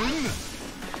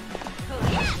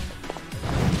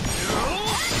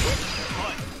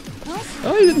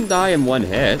 Oh, he didn't die in one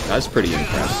hit. That's pretty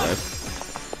impressive.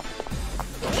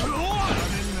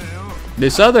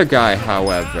 This other guy,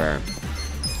 however,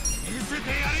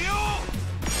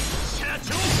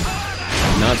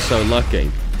 not so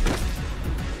lucky.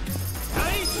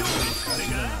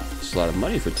 It's a lot of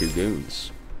money for 2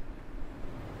 goons.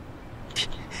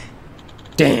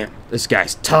 Damn, this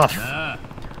guy's tough.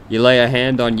 You lay a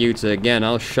hand on Yuta again,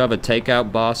 I'll shove a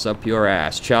takeout boss up your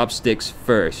ass. Chopsticks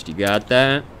first, you got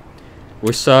that?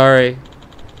 We're sorry.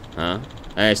 Huh?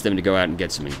 I asked them to go out and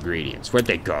get some ingredients. Where'd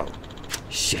they go?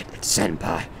 Shit, it's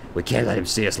Senpai. We can't let him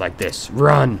see us like this.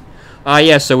 Run! Ah,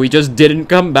 yeah, so we just didn't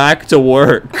come back to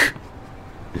work.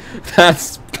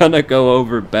 That's gonna go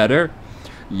over better.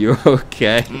 You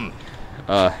okay?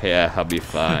 Yeah, I'll be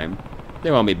fine.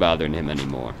 They won't be bothering him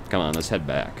anymore. Come on, let's head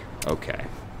back. Okay.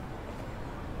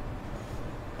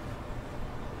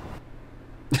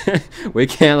 We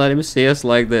can't let him see us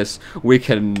like this. We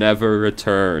can never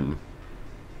return.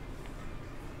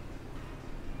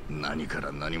 何か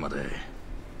ら何まで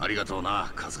ありがとう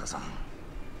な、春日さん。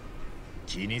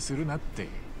気にするなって。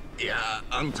いや、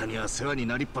あんたには世話に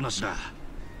なりっぱなしだ。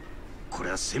こ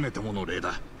れはせめてもの礼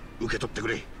だ。受け取ってく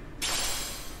れ。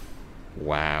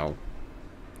Wow.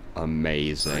 あい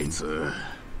Amazing. つ、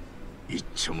一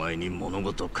丁前に物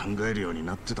事を考えるように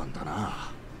なってたんだ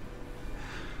な。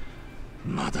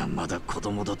まだまだ子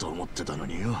供だと思ってたの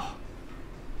によ。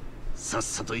さっ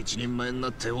さと一人前にな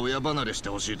って親離れして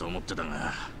ほしいと思ってた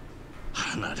が、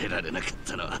離れられなかっ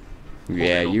たのは。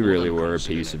Yeah, you really were a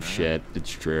piece of shit.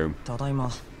 It's true. ただい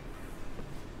ま。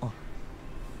あ、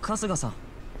春日さん。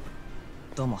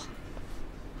どうも。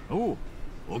おう、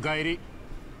おかえり。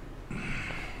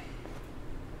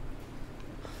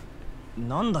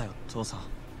なんだよ、父さん。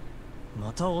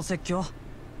またお説教？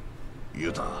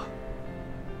ユタ、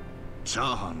チャ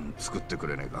ーハン作ってく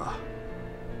れねえか。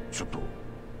ちょっと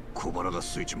小腹が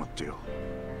空いちまってよ。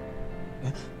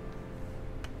え？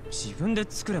自分で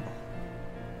作れば？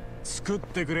作っ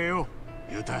てくれよ、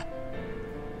ユタ。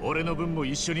俺の分も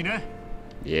一緒にな。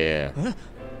Yeah. え？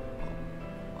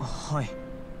はい。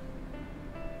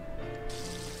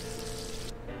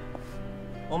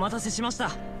お待たせしまし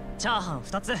た。チャーハン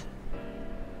2つ。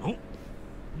お、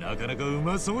なかなかう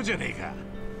まそうじゃね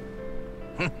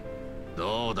えか。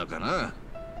どうだかな。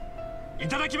い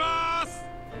ただきます。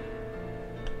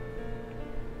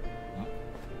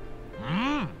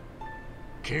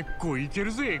結構いけ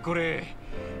るぜこれ。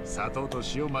砂糖と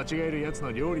塩間違えるやつ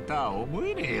の料理とは思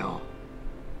えねえよ。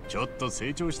ちょっと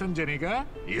成長したんじゃねえか、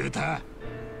ユータ。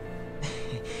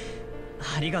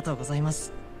ありがとうございま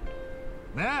す。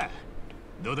なあ、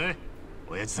どうだ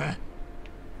おやじさん。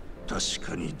確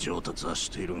かに上達はし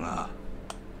ているが、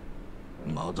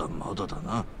まだまだだ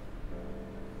な。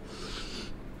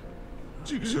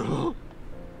畜生、こ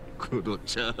の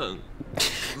チャーハン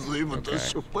随分と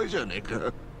しょっぱいじゃねえ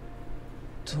か。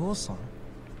父さん？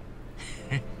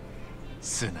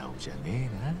素直じゃね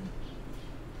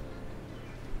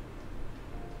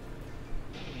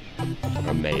え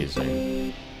な。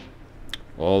 Amazing.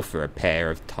 All for a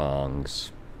pair of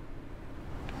tongs.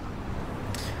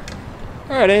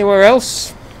 Alright, anywhere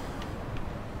else?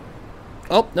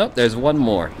 Oh, nope, there's one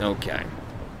more. Okay.